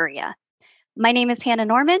 Texas area. My name is Hannah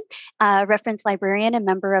Norman, a reference librarian and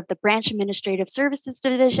member of the Branch Administrative Services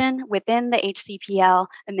Division within the HCPL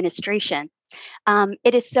administration.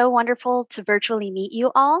 It is so wonderful to virtually meet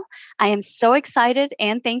you all. I am so excited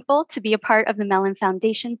and thankful to be a part of the Mellon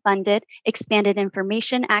Foundation funded Expanded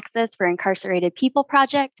Information Access for Incarcerated People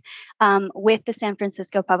project with the San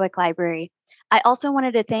Francisco Public Library. I also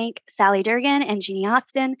wanted to thank Sally Durgan and Jeanie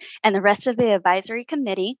Austin and the rest of the advisory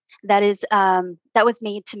committee that was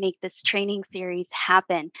made to make this training series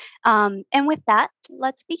happen. And with that,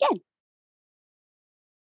 let's begin.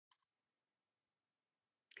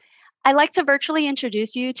 I'd like to virtually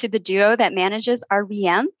introduce you to the duo that manages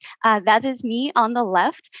RBM. That is me on the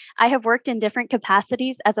left. I have worked in different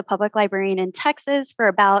capacities as a public librarian in Texas for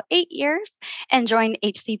about 8 years and joined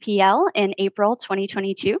HCPL in April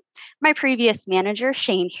 2022. My previous manager,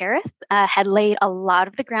 Shane Harris, had laid a lot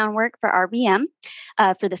of the groundwork for RBM,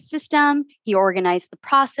 for the system. He organized the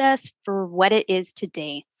process for what it is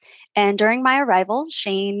today. And during my arrival,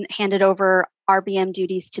 Shane handed over RBM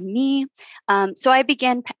duties to me. So I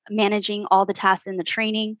began managing all the tasks in the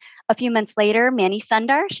training. A few months later, Manny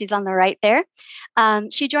Sundar, she's on the right there,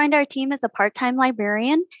 she joined our team as a part-time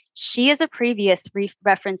librarian. She is a previous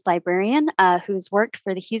reference librarian who's worked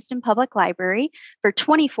for the Houston Public Library for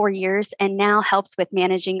 24 years and now helps with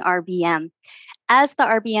managing RBM. As the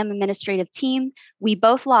RBM administrative team, we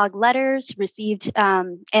both log letters received in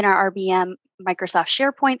our RBM Microsoft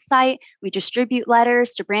SharePoint site. We distribute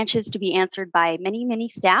letters to branches to be answered by many, many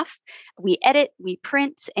staff. We edit, we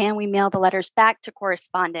print, and we mail the letters back to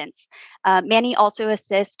correspondents. Manny also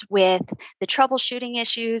assists with the troubleshooting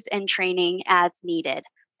issues and training as needed.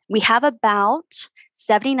 We have about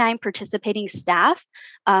 79 participating staff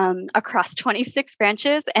across 26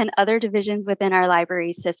 branches and other divisions within our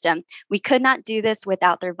library system. We could not do this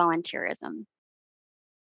without their volunteerism.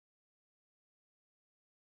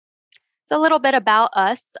 So a little bit about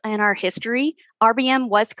us and our history. RBM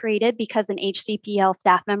was created because an HCPL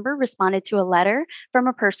staff member responded to a letter from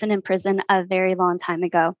a person in prison a very long time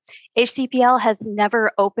ago. HCPL has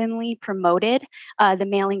never openly promoted the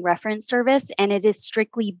mailing reference service, and it has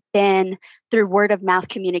strictly been through word of mouth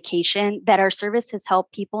communication that our service has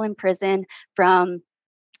helped people in prison from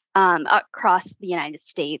across the United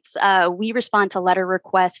States. We respond to letter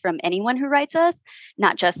requests from anyone who writes us,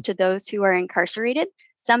 not just to those who are incarcerated.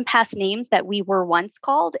 Some past names that we were once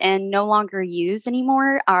called and no longer use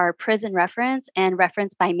anymore are prison reference and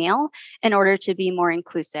reference by mail in order to be more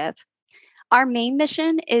inclusive. Our main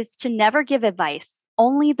mission is to never give advice,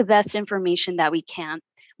 only the best information that we can.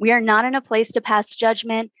 We are not in a place to pass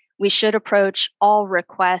judgment. We should approach all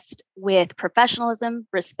requests with professionalism,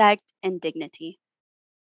 respect, and dignity.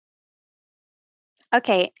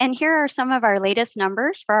 Okay, and here are some of our latest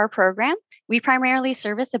numbers for our program. We primarily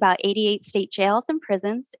service about 88 state jails and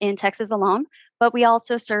prisons in Texas alone, but we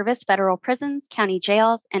also service federal prisons, county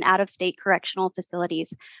jails, and out-of-state correctional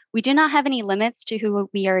facilities. We do not have any limits to who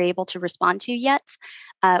we are able to respond to yet.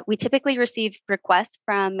 We typically receive requests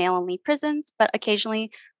from male-only prisons, but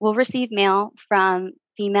occasionally we'll receive mail from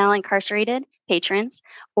female incarcerated patrons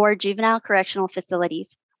or juvenile correctional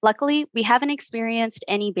facilities. Luckily, we haven't experienced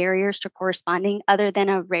any barriers to corresponding other than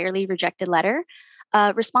a rarely rejected letter.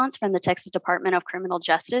 Response from the Texas Department of Criminal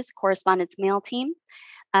Justice Correspondence Mail Team,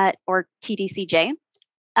 or TDCJ.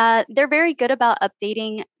 They're very good about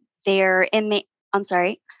updating their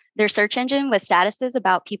search engine with statuses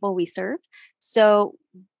about people we serve. So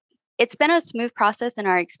it's been a smooth process in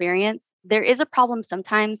our experience. There is a problem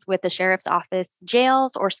sometimes with the sheriff's office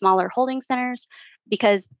jails or smaller holding centers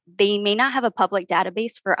because they may not have a public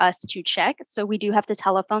database for us to check. So we do have to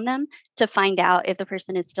telephone them to find out if the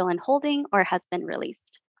person is still in holding or has been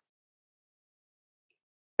released.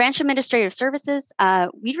 Branch Administrative Services,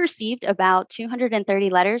 we received about 230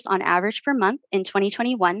 letters on average per month in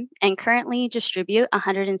 2021 and currently distribute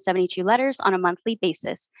 172 letters on a monthly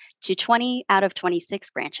basis to 20 out of 26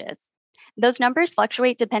 branches. Those numbers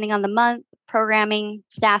fluctuate depending on the month, programming,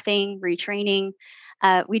 staffing, retraining.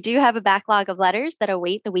 We do have a backlog of letters that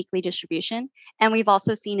await the weekly distribution, and we've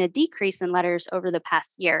also seen a decrease in letters over the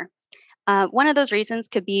past year. One of those reasons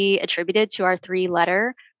could be attributed to our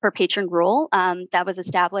 3-letter per patron rule that was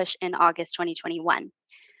established in August 2021.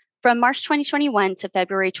 From March 2021 to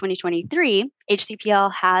February 2023,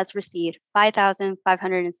 HCPL has received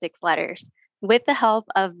 5,506 letters. With the help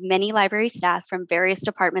of many library staff from various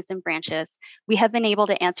departments and branches, we have been able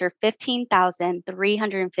to answer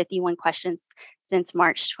 15,351 questions since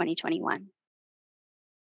March 2021.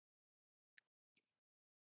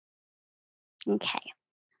 Okay.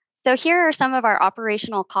 So here are some of our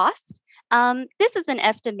operational costs. This is an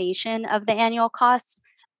estimation of the annual costs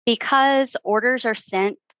because orders are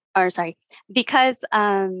sent, because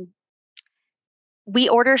we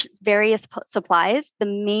order various supplies. The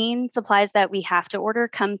main supplies that we have to order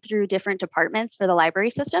come through different departments for the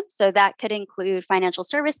library system. So that could include financial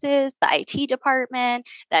services, the IT department,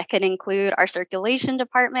 that could include our circulation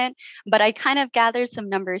department. But I kind of gathered some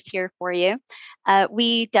numbers here for you.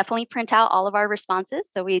 We definitely print out all of our responses.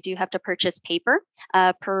 So we do have to purchase paper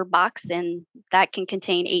per box, and that can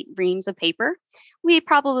contain 8 reams of paper. We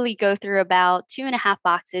probably go through about 2.5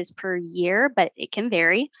 boxes per year, but it can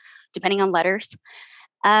vary depending on letters.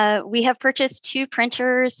 We have purchased 2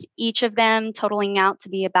 printers, each of them totaling out to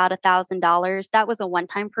be about $1,000. That was a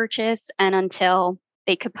one-time purchase, and until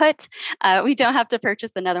they could put, we don't have to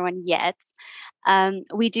purchase another one yet.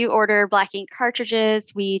 We do order black ink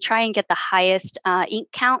cartridges. We try and get the highest ink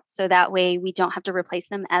count, so that way we don't have to replace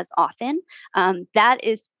them as often. That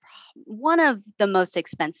is one of the most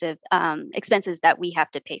expensive expenses that we have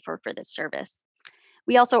to pay for this service.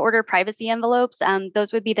 We also order privacy envelopes.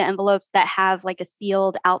 Those would be the envelopes that have like a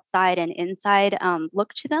sealed outside and inside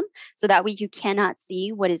look to them, so that way you cannot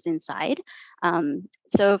see what is inside.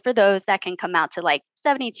 So for those, that can come out to like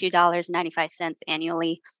 $72.95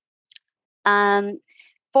 annually.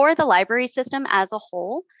 For the library system as a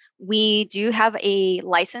whole, we do have a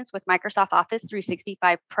license with Microsoft Office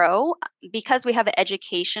 365 Pro. Because we have an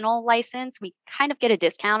educational license, we kind of get a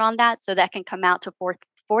discount on that, so that can come out to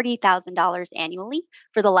 $40,000 annually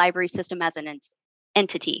for the library system as an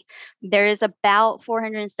entity. There is about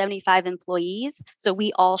 475 employees, so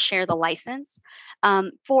we all share the license.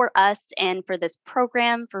 For us and for this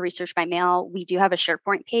program, for Research by Mail, we do have a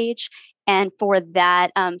SharePoint page. And for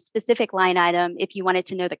that specific line item, if you wanted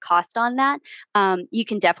to know the cost on that, you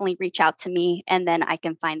can definitely reach out to me, and then I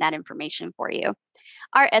can find that information for you.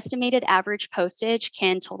 Our estimated average postage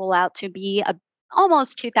can total out to be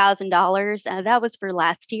almost $2,000. That was for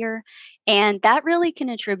last year. And that really can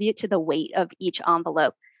attribute to the weight of each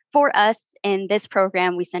envelope. For us in this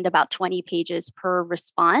program, we send about 20 pages per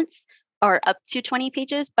response, or up to 20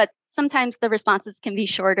 pages, but sometimes the responses can be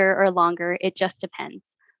shorter or longer. It just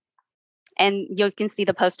depends. And you can see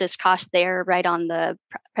the postage cost there right on the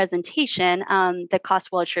presentation. The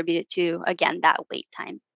cost will attribute it to, again, that wait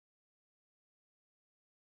time.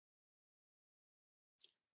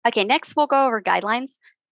 Okay, next we'll go over guidelines.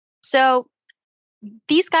 So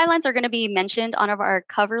these guidelines are going to be mentioned on our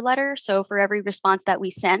cover letter. So for every response that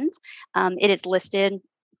we send, it is listed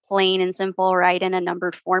plain and simple, right, in a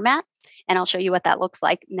numbered format. And I'll show you what that looks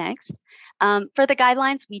like next. For the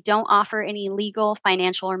guidelines, we don't offer any legal,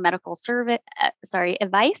 financial, or medical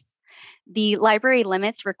advice. The library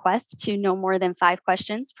limits requests to no more than 5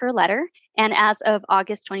 questions per letter. And as of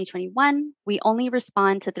August 2021, we only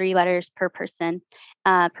respond to 3 letters per person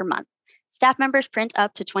per month. Staff members print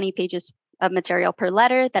up to 20 pages of material per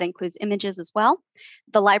letter. That includes images as well.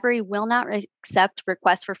 The library will not accept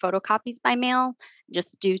requests for photocopies by mail,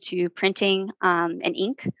 just due to printing and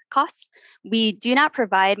ink costs. We do not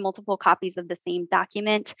provide multiple copies of the same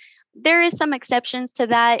document. There is some exceptions to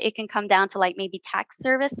that. It can come down to like maybe tax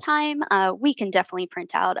service time. We can definitely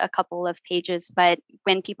print out a couple of pages, but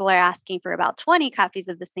when people are asking for about 20 copies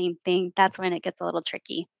of the same thing, that's when it gets a little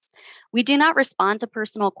tricky. We do not respond to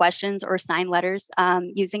personal questions or sign letters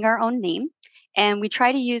using our own name. And we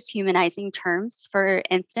try to use humanizing terms, for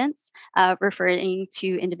instance, referring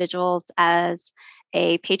to individuals as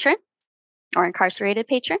a patron or incarcerated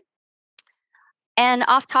patron. And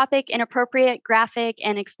off-topic, inappropriate, graphic,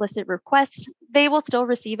 and explicit requests, they will still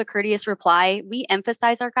receive a courteous reply. We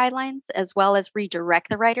emphasize our guidelines as well as redirect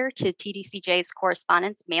the writer to TDCJ's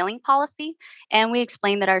correspondence mailing policy. And we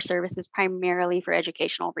explain that our service is primarily for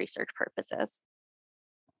educational research purposes.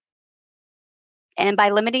 And by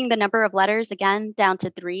limiting the number of letters, again, down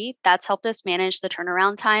to 3, that's helped us manage the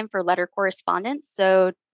turnaround time for letter correspondence.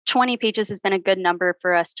 So 20 pages has been a good number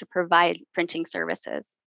for us to provide printing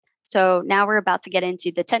services. So now we're about to get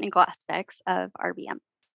into the technical aspects of RBM.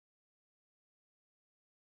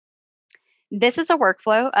 This is a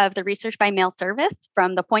workflow of the research by mail service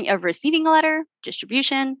from the point of receiving a letter,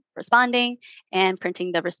 distribution, responding, and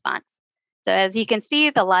printing the response. So as you can see,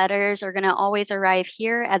 the letters are going to always arrive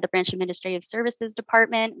here at the Branch Administrative Services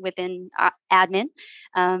Department within admin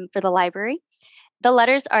for the library. The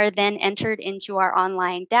letters are then entered into our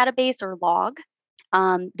online database or log.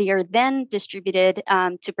 They are then distributed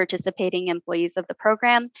to participating employees of the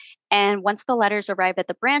program. And once the letters arrive at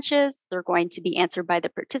the branches, they're going to be answered by the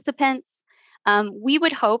participants. We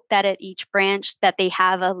would hope that at each branch that they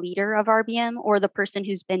have a leader of RBM or the person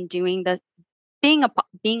who's been doing being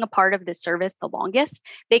a part of this service the longest.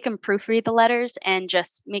 They can proofread the letters and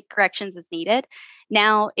just make corrections as needed.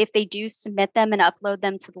 Now, if they do submit them and upload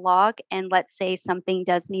them to the log, and let's say something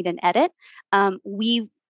does need an edit,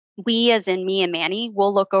 we, as in me and Manny,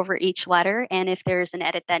 will look over each letter, and if there's an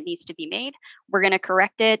edit that needs to be made, we're going to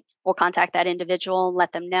correct it. We'll contact that individual and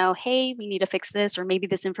let them know, hey, we need to fix this, or maybe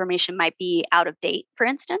this information might be out of date, for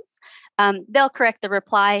instance. They'll correct the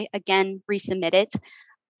reply, again, resubmit it.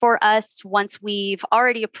 For us, once we've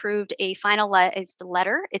already approved a finalized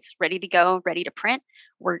letter, it's ready to go, ready to print.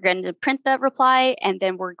 We're going to print that reply, and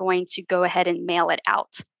then we're going to go ahead and mail it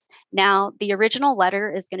out. Now, the original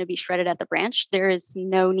letter is going to be shredded at the branch. There is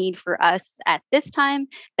no need for us at this time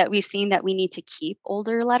that we've seen that we need to keep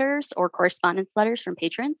older letters or correspondence letters from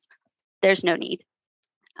patrons. There's no need.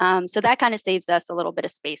 So that kind of saves us a little bit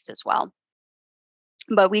of space as well.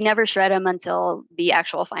 But we never shred them until the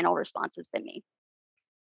actual final response has been made.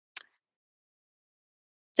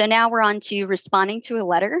 So now we're on to responding to a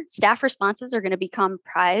letter. Staff responses are going to be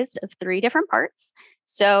comprised of 3 different parts.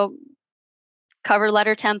 So cover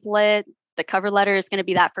letter template. The cover letter is going to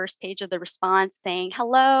be that first page of the response saying,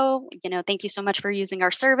 hello, thank you so much for using our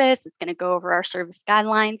service. It's going to go over our service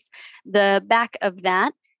guidelines. The back of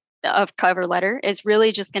that, of cover letter, is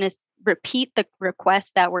really just going to repeat the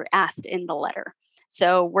requests that were asked in the letter.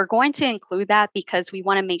 So we're going to include that because we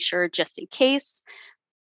want to make sure, just in case,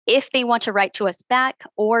 if they want to write to us back,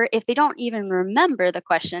 or if they don't even remember the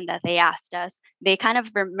question that they asked us, they kind of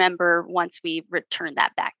remember once we return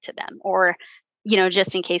that back to them. Or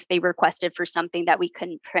just in case they requested for something that we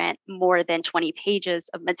couldn't print more than 20 pages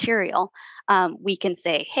of material, we can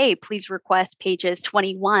say, hey, please request pages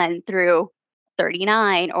 21 through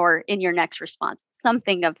 39, or in your next response,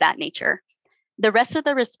 something of that nature. The rest of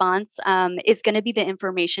the response is going to be the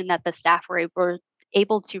information that the staff were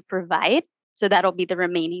able to provide. So that'll be the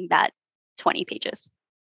remaining 20 pages.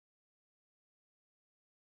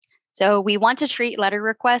 So we want to treat letter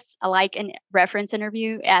requests like a reference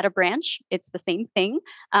interview at a branch. It's the same thing.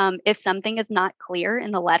 If something is not clear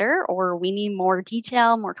in the letter, or we need more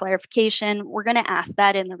detail, more clarification, we're going to ask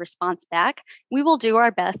that in the response back. We will do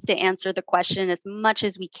our best to answer the question as much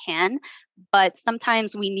as we can, but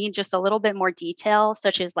sometimes we need just a little bit more detail,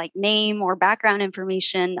 such as like name or background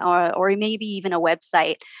information, or maybe even a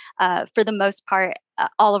website. For the most part,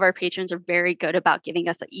 all of our patrons are very good about giving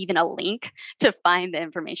us even a link to find the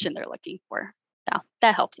information they're looking for. So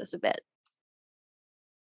that helps us a bit.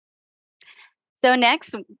 So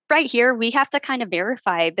next, right here, we have to kind of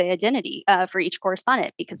verify the identity for each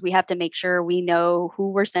correspondent, because we have to make sure we know who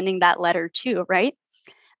we're sending that letter to, right?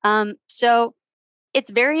 So it's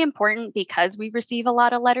very important, because we receive a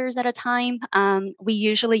lot of letters at a time. We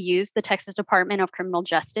usually use the Texas Department of Criminal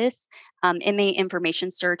Justice inmate information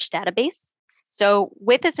search database. So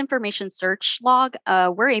with this information search log,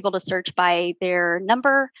 we're able to search by their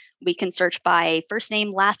number. We can search by first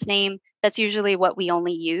name, last name. That's usually what we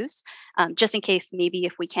only use, just in case maybe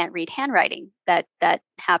if we can't read handwriting, that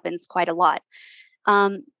happens quite a lot.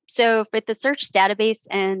 So with the search database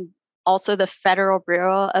and also the Federal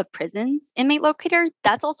Bureau of Prisons inmate locator,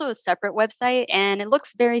 that's also a separate website, and it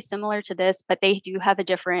looks very similar to this, but they do have a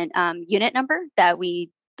different unit number that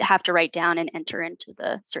we have to write down and enter into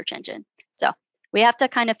the search engine. So we have to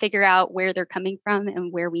kind of figure out where they're coming from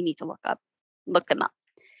and where we need to look them up.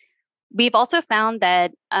 We've also found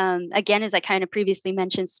that, again, as I kind of previously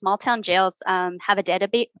mentioned, small town jails have a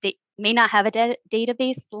database. They may not have a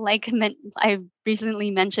database like I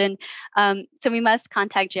recently mentioned. So we must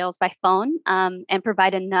contact jails by phone and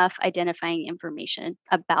provide enough identifying information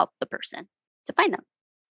about the person to find them.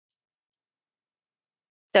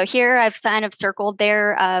 So here I've kind of circled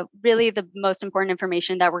there. Really, the most important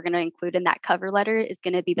information that we're going to include in that cover letter is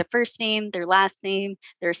going to be the first name, their last name,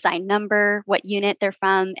 their assigned number, what unit they're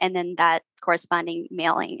from, and then that corresponding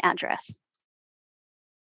mailing address.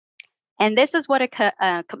 And this is what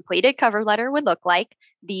a completed cover letter would look like.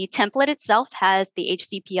 The template itself has the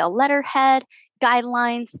HCPL letterhead,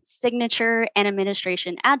 guidelines, signature, and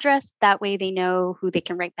administration address. That way they know who they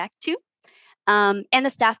can write back to. And the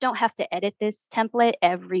staff don't have to edit this template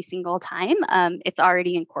every single time. It's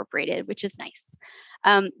already incorporated, which is nice.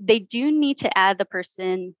 They do need to add the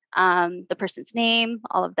person's name,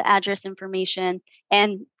 all of the address information,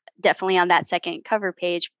 and definitely on that second cover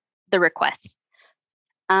page, the request.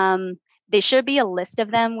 They should be a list of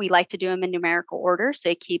them. We like to do them in numerical order, so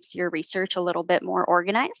it keeps your research a little bit more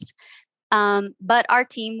organized. But our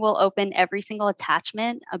team will open every single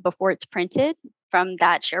attachment before it's printed from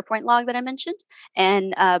that SharePoint log that I mentioned,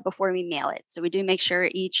 and before we mail it. So we do make sure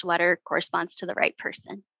each letter corresponds to the right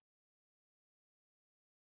person.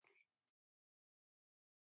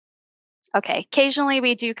 Okay, occasionally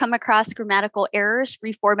we do come across grammatical errors,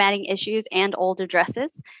 reformatting issues, and old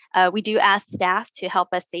addresses. We do ask staff to help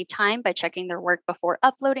us save time by checking their work before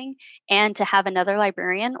uploading, and to have another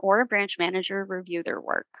librarian or a branch manager review their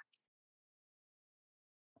work.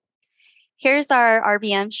 Here's our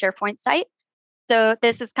RBM SharePoint site. So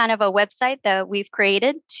this is kind of a website that we've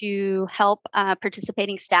created to help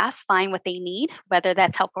participating staff find what they need, whether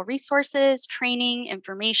that's helpful resources, training,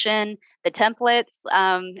 information, the templates,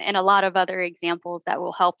 and a lot of other examples that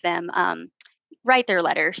will help them write their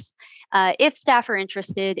letters. If staff are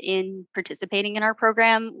interested in participating in our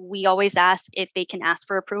program, we always ask if they can ask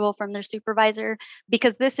for approval from their supervisor,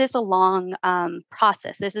 because this is a long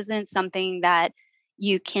process. This isn't something that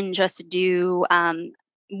you can just do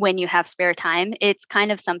when you have spare time. It's kind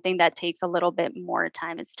of something that takes a little bit more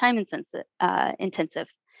time. It's time intensive.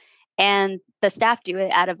 And the staff do it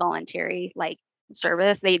at a voluntary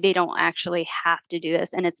service. They don't actually have to do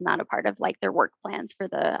this, and it's not a part of their work plans for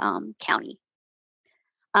the county.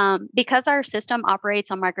 Because our system operates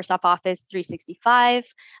on Microsoft Office 365,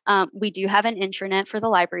 we do have an intranet for the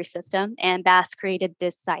library system, and BAS created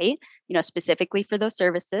this site, specifically for those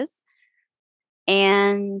services.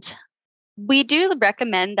 And we do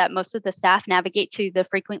recommend that most of the staff navigate to the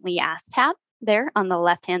frequently asked tab there on the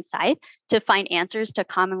left-hand side to find answers to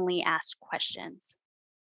commonly asked questions.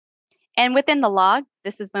 And within the log,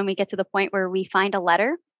 this is when we get to the point where we find a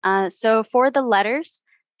letter. So for the letters,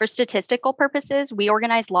 for statistical purposes, we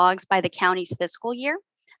organize logs by the county's fiscal year.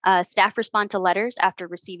 Staff respond to letters after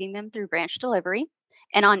receiving them through branch delivery.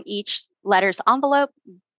 And on each letter's envelope,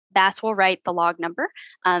 BAS will write the log number.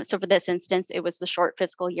 So for this instance, it was the short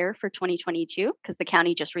fiscal year for 2022, because the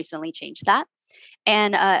county just recently changed that.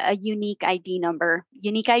 And a unique ID number.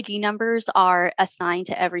 Unique ID numbers are assigned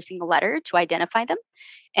to every single letter to identify them.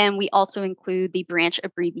 And we also include the branch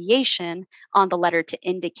abbreviation on the letter to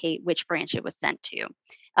indicate which branch it was sent to.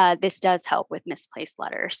 This does help with misplaced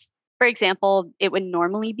letters. For example, it would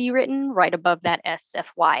normally be written right above that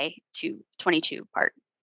SFY 22 part.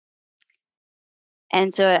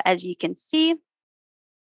 And so as you can see,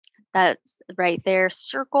 that's right there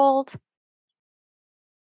circled.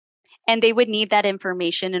 And they would need that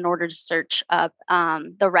information in order to search up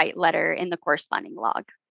the right letter in the corresponding log.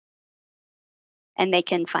 And they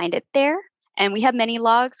can find it there. And we have many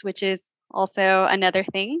logs, which is also another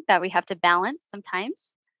thing that we have to balance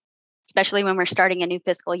sometimes. especially when we're starting a new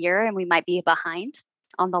fiscal year and we might be behind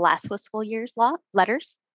on the last fiscal year's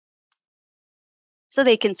letters. So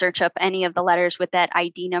they can search up any of the letters with that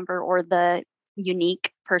ID number or the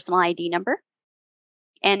unique personal ID number,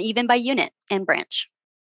 and even by unit and branch,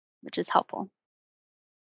 which is helpful.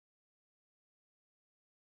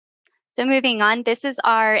 So moving on, this is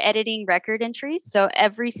our editing record entries. So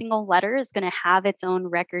every single letter is going to have its own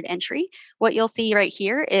record entry. What you'll see right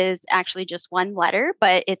here is actually just one letter,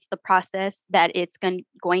 but it's the process that it's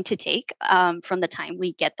going to take from the time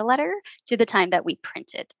we get the letter to the time that we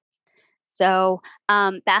print it. So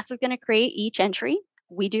BAS is going to create each entry.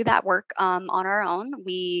 We do that work on our own.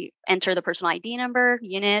 We enter the personal ID number,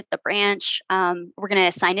 unit, the branch. We're going to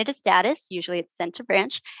assign it a status. Usually it's sent to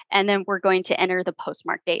branch. And then we're going to enter the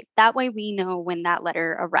postmark date. That way we know when that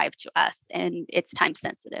letter arrived to us and it's time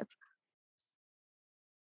sensitive.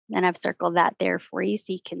 And I've circled that there for you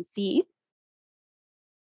so you can see.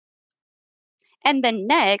 And then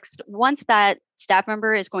next, once that staff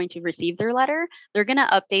member is going to receive their letter, they're going to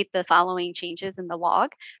update the following changes in the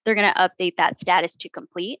log. They're going to update that status to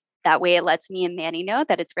complete. That way it lets me and Manny know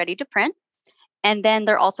that it's ready to print. And then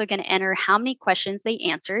they're also going to enter how many questions they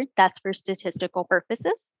answered. That's for statistical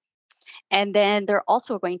purposes. And then they're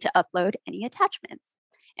also going to upload any attachments.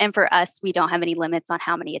 And for us, we don't have any limits on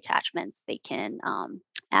how many attachments they can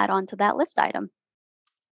add on to that list item.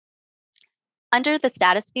 Under the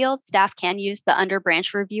status field, staff can use the under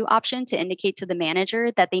branch review option to indicate to the manager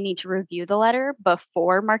that they need to review the letter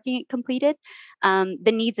before marking it completed.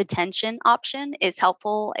 The needs attention option is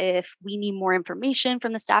helpful if we need more information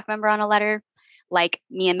from the staff member on a letter, like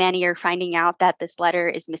me and Manny are finding out that this letter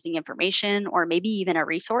is missing information or maybe even a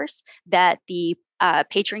resource that the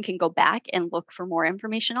patron can go back and look for more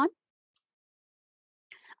information on.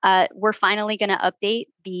 We're finally going to update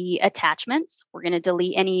the attachments. We're going to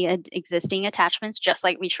delete any existing attachments, just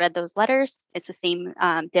like we shred those letters. It's the same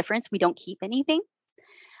difference. We don't keep anything.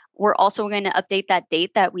 We're also going to update that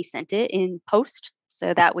date that we sent it in post.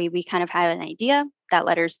 So that way we kind of have an idea that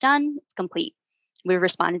letter's done, it's complete. We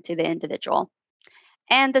responded to the individual.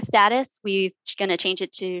 And the status, we're going to change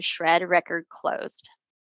it to shred record closed.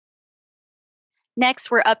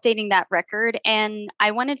 Next, we're updating that record, and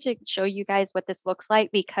I wanted to show you guys what this looks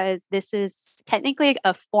like because this is technically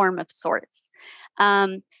a form of sorts.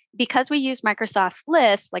 Because we use Microsoft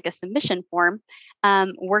Lists, like a submission form,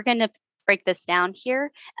 we're going to break this down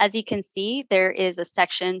here. As you can see, there is a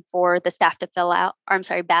section for the staff to fill out, or I'm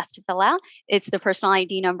sorry, BAS to fill out. It's the personal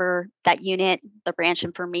ID number, that unit, the branch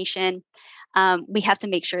information. We have to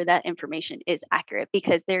make sure that information is accurate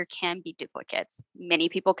because there can be duplicates. Many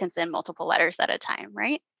people can send multiple letters at a time,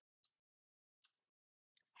 right?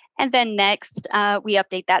 And then next, we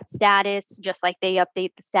update that status, just like they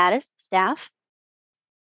update the status, staff.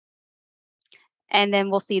 And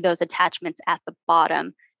then we'll see those attachments at the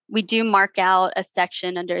bottom. We do mark out a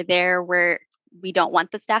section under there where we don't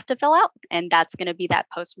want the staff to fill out, and that's going to be that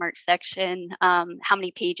postmark section, how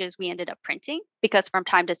many pages we ended up printing, because from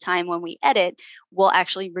time to time when we edit, we'll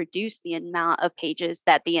actually reduce the amount of pages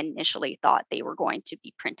that they initially thought they were going to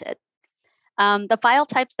be printed. The file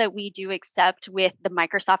types that we do accept with the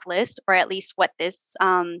Microsoft List, or at least what this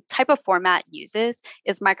type of format uses,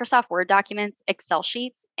 is Microsoft Word documents, Excel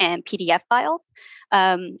sheets, and PDF files,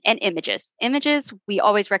 and images. Images, we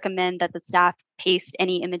always recommend that the staff paste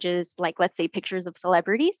any images, like let's say pictures of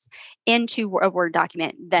celebrities, into a Word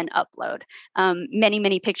document, then upload.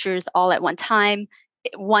 Many pictures all at one time.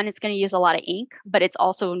 One, it's going to use a lot of ink, but it's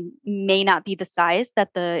also may not be the size that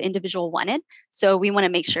the individual wanted. So we want to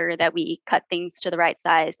make sure that we cut things to the right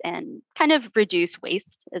size and kind of reduce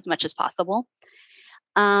waste as much as possible.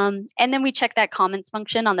 And then we check that comments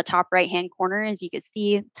function on the top right-hand corner. As you can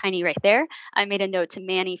see, tiny right there. I made a note to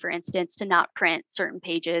Manny, for instance, to not print certain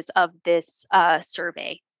pages of this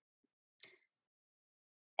survey.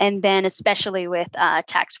 And then especially with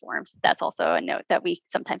tax forms, that's also a note that we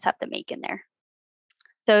sometimes have to make in there.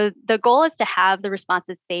 So the goal is to have the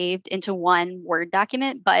responses saved into one Word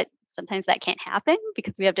document, but sometimes that can't happen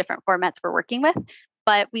because we have different formats we're working with.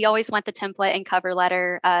 But we always want the template and cover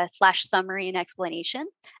letter / summary and explanation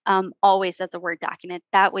always as a Word document.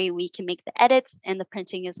 That way we can make the edits and the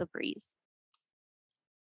printing is a breeze.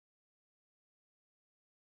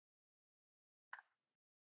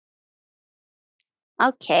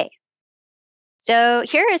 Okay. So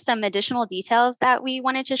here are some additional details that we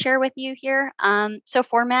wanted to share with you here. So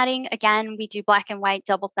formatting, again, we do black and white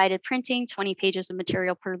double-sided printing, 20 pages of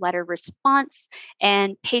material per letter response,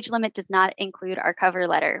 and page limit does not include our cover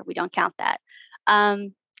letter. We don't count that.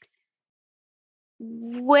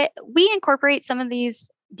 We incorporate some of these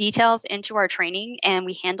details into our training, and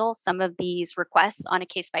we handle some of these requests on a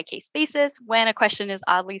case-by-case basis. When a question is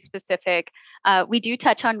oddly specific, we do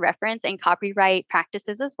touch on reference and copyright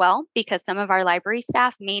practices as well, because some of our library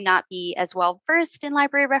staff may not be as well versed in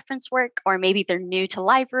library reference work, or maybe they're new to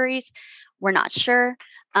libraries. We're not sure.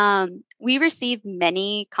 We receive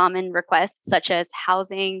many common requests, such as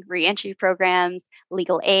housing, reentry programs,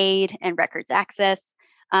 legal aid, and records access.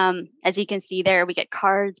 As you can see there, we get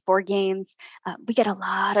cards, board games. We get a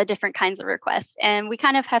lot of different kinds of requests, and we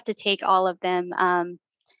kind of have to take all of them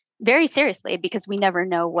very seriously, because we never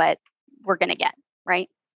know what we're going to get, right?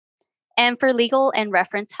 And for legal and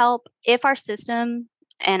reference help, if our system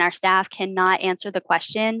and our staff cannot answer the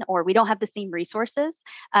question, or we don't have the same resources,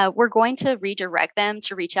 we're going to redirect them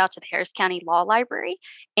to reach out to the Harris County Law Library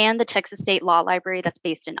and the Texas State Law Library that's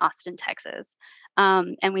based in Austin, Texas.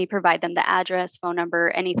 And we provide them the address, phone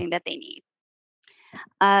number, anything that they need.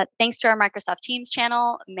 Thanks to our Microsoft Teams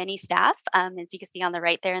channel, many staff, as you can see on the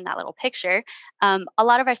right there in that little picture, a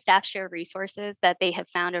lot of our staff share resources that they have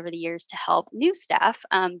found over the years to help new staff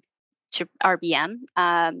to RBM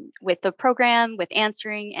with the program, with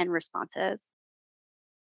answering and responses.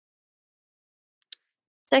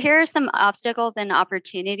 So here are some obstacles and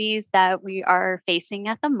opportunities that we are facing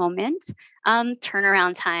at the moment.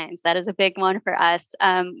 Turnaround times, that is a big one for us.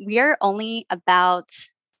 We are only about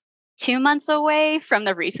 2 months away from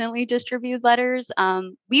the recently distributed letters.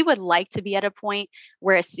 We would like to be at a point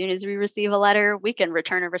where as soon as we receive a letter, we can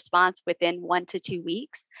return a response within 1 to 2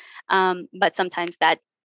 weeks. But sometimes that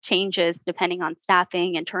changes depending on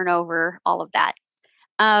staffing and turnover, all of that.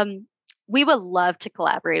 We would love to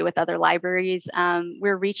collaborate with other libraries.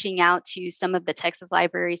 We're reaching out to some of the Texas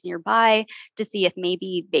libraries nearby to see if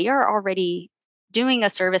maybe they are already doing a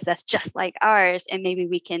service that's just like ours, and maybe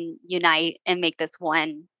we can unite and make this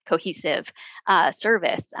one cohesive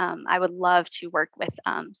service. I would love to work with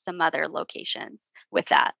some other locations with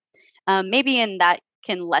that. Maybe in that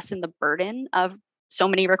can lessen the burden of so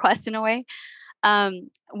many requests in a way.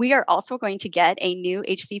 We are also going to get a new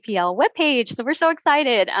HCPL webpage, so we're so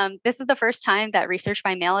excited. This is the first time that Research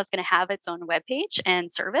by Mail is going to have its own webpage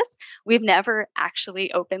and service. We've never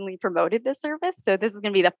actually openly promoted this service, so this is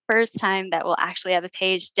going to be the first time that we'll actually have a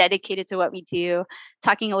page dedicated to what we do,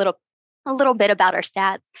 talking a little bit about our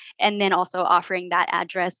stats, and then also offering that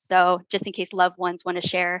address. So just in case loved ones want to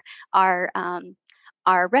share our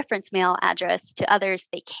reference mail address to others,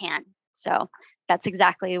 they can. So that's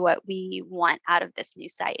exactly what we want out of this new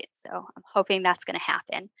site. So I'm hoping that's going to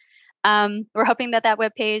happen. We're hoping that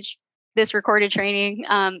webpage, this recorded training,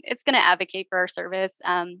 it's going to advocate for our service,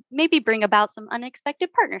 maybe bring about some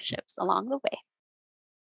unexpected partnerships along the way.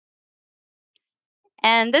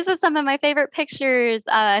 And this is some of my favorite pictures.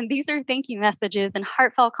 And these are thank you messages and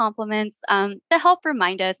heartfelt compliments to help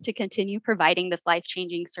remind us to continue providing this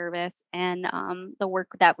life-changing service and the work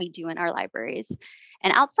that we do in our libraries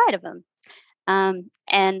and outside of them.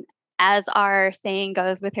 And as our saying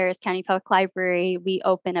goes with Harris County Public Library, we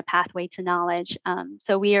open a pathway to knowledge.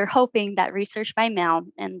 So we are hoping that Research by Mail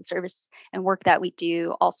and the service and work that we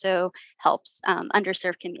do also helps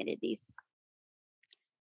underserved communities.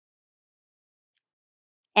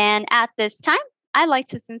 And at this time, I'd like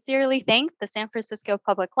to sincerely thank the San Francisco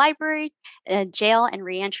Public Library, Jail and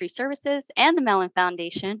Reentry Services, and the Mellon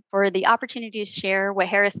Foundation for the opportunity to share what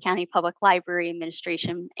Harris County Public Library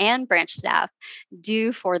Administration and branch staff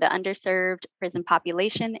do for the underserved prison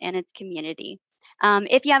population and its community.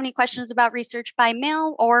 If you have any questions about Research by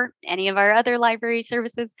Mail or any of our other library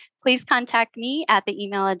services, please contact me at the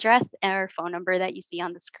email address or phone number that you see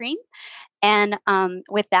on the screen. And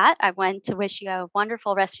with that, I want to wish you a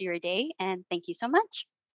wonderful rest of your day, and thank you so much.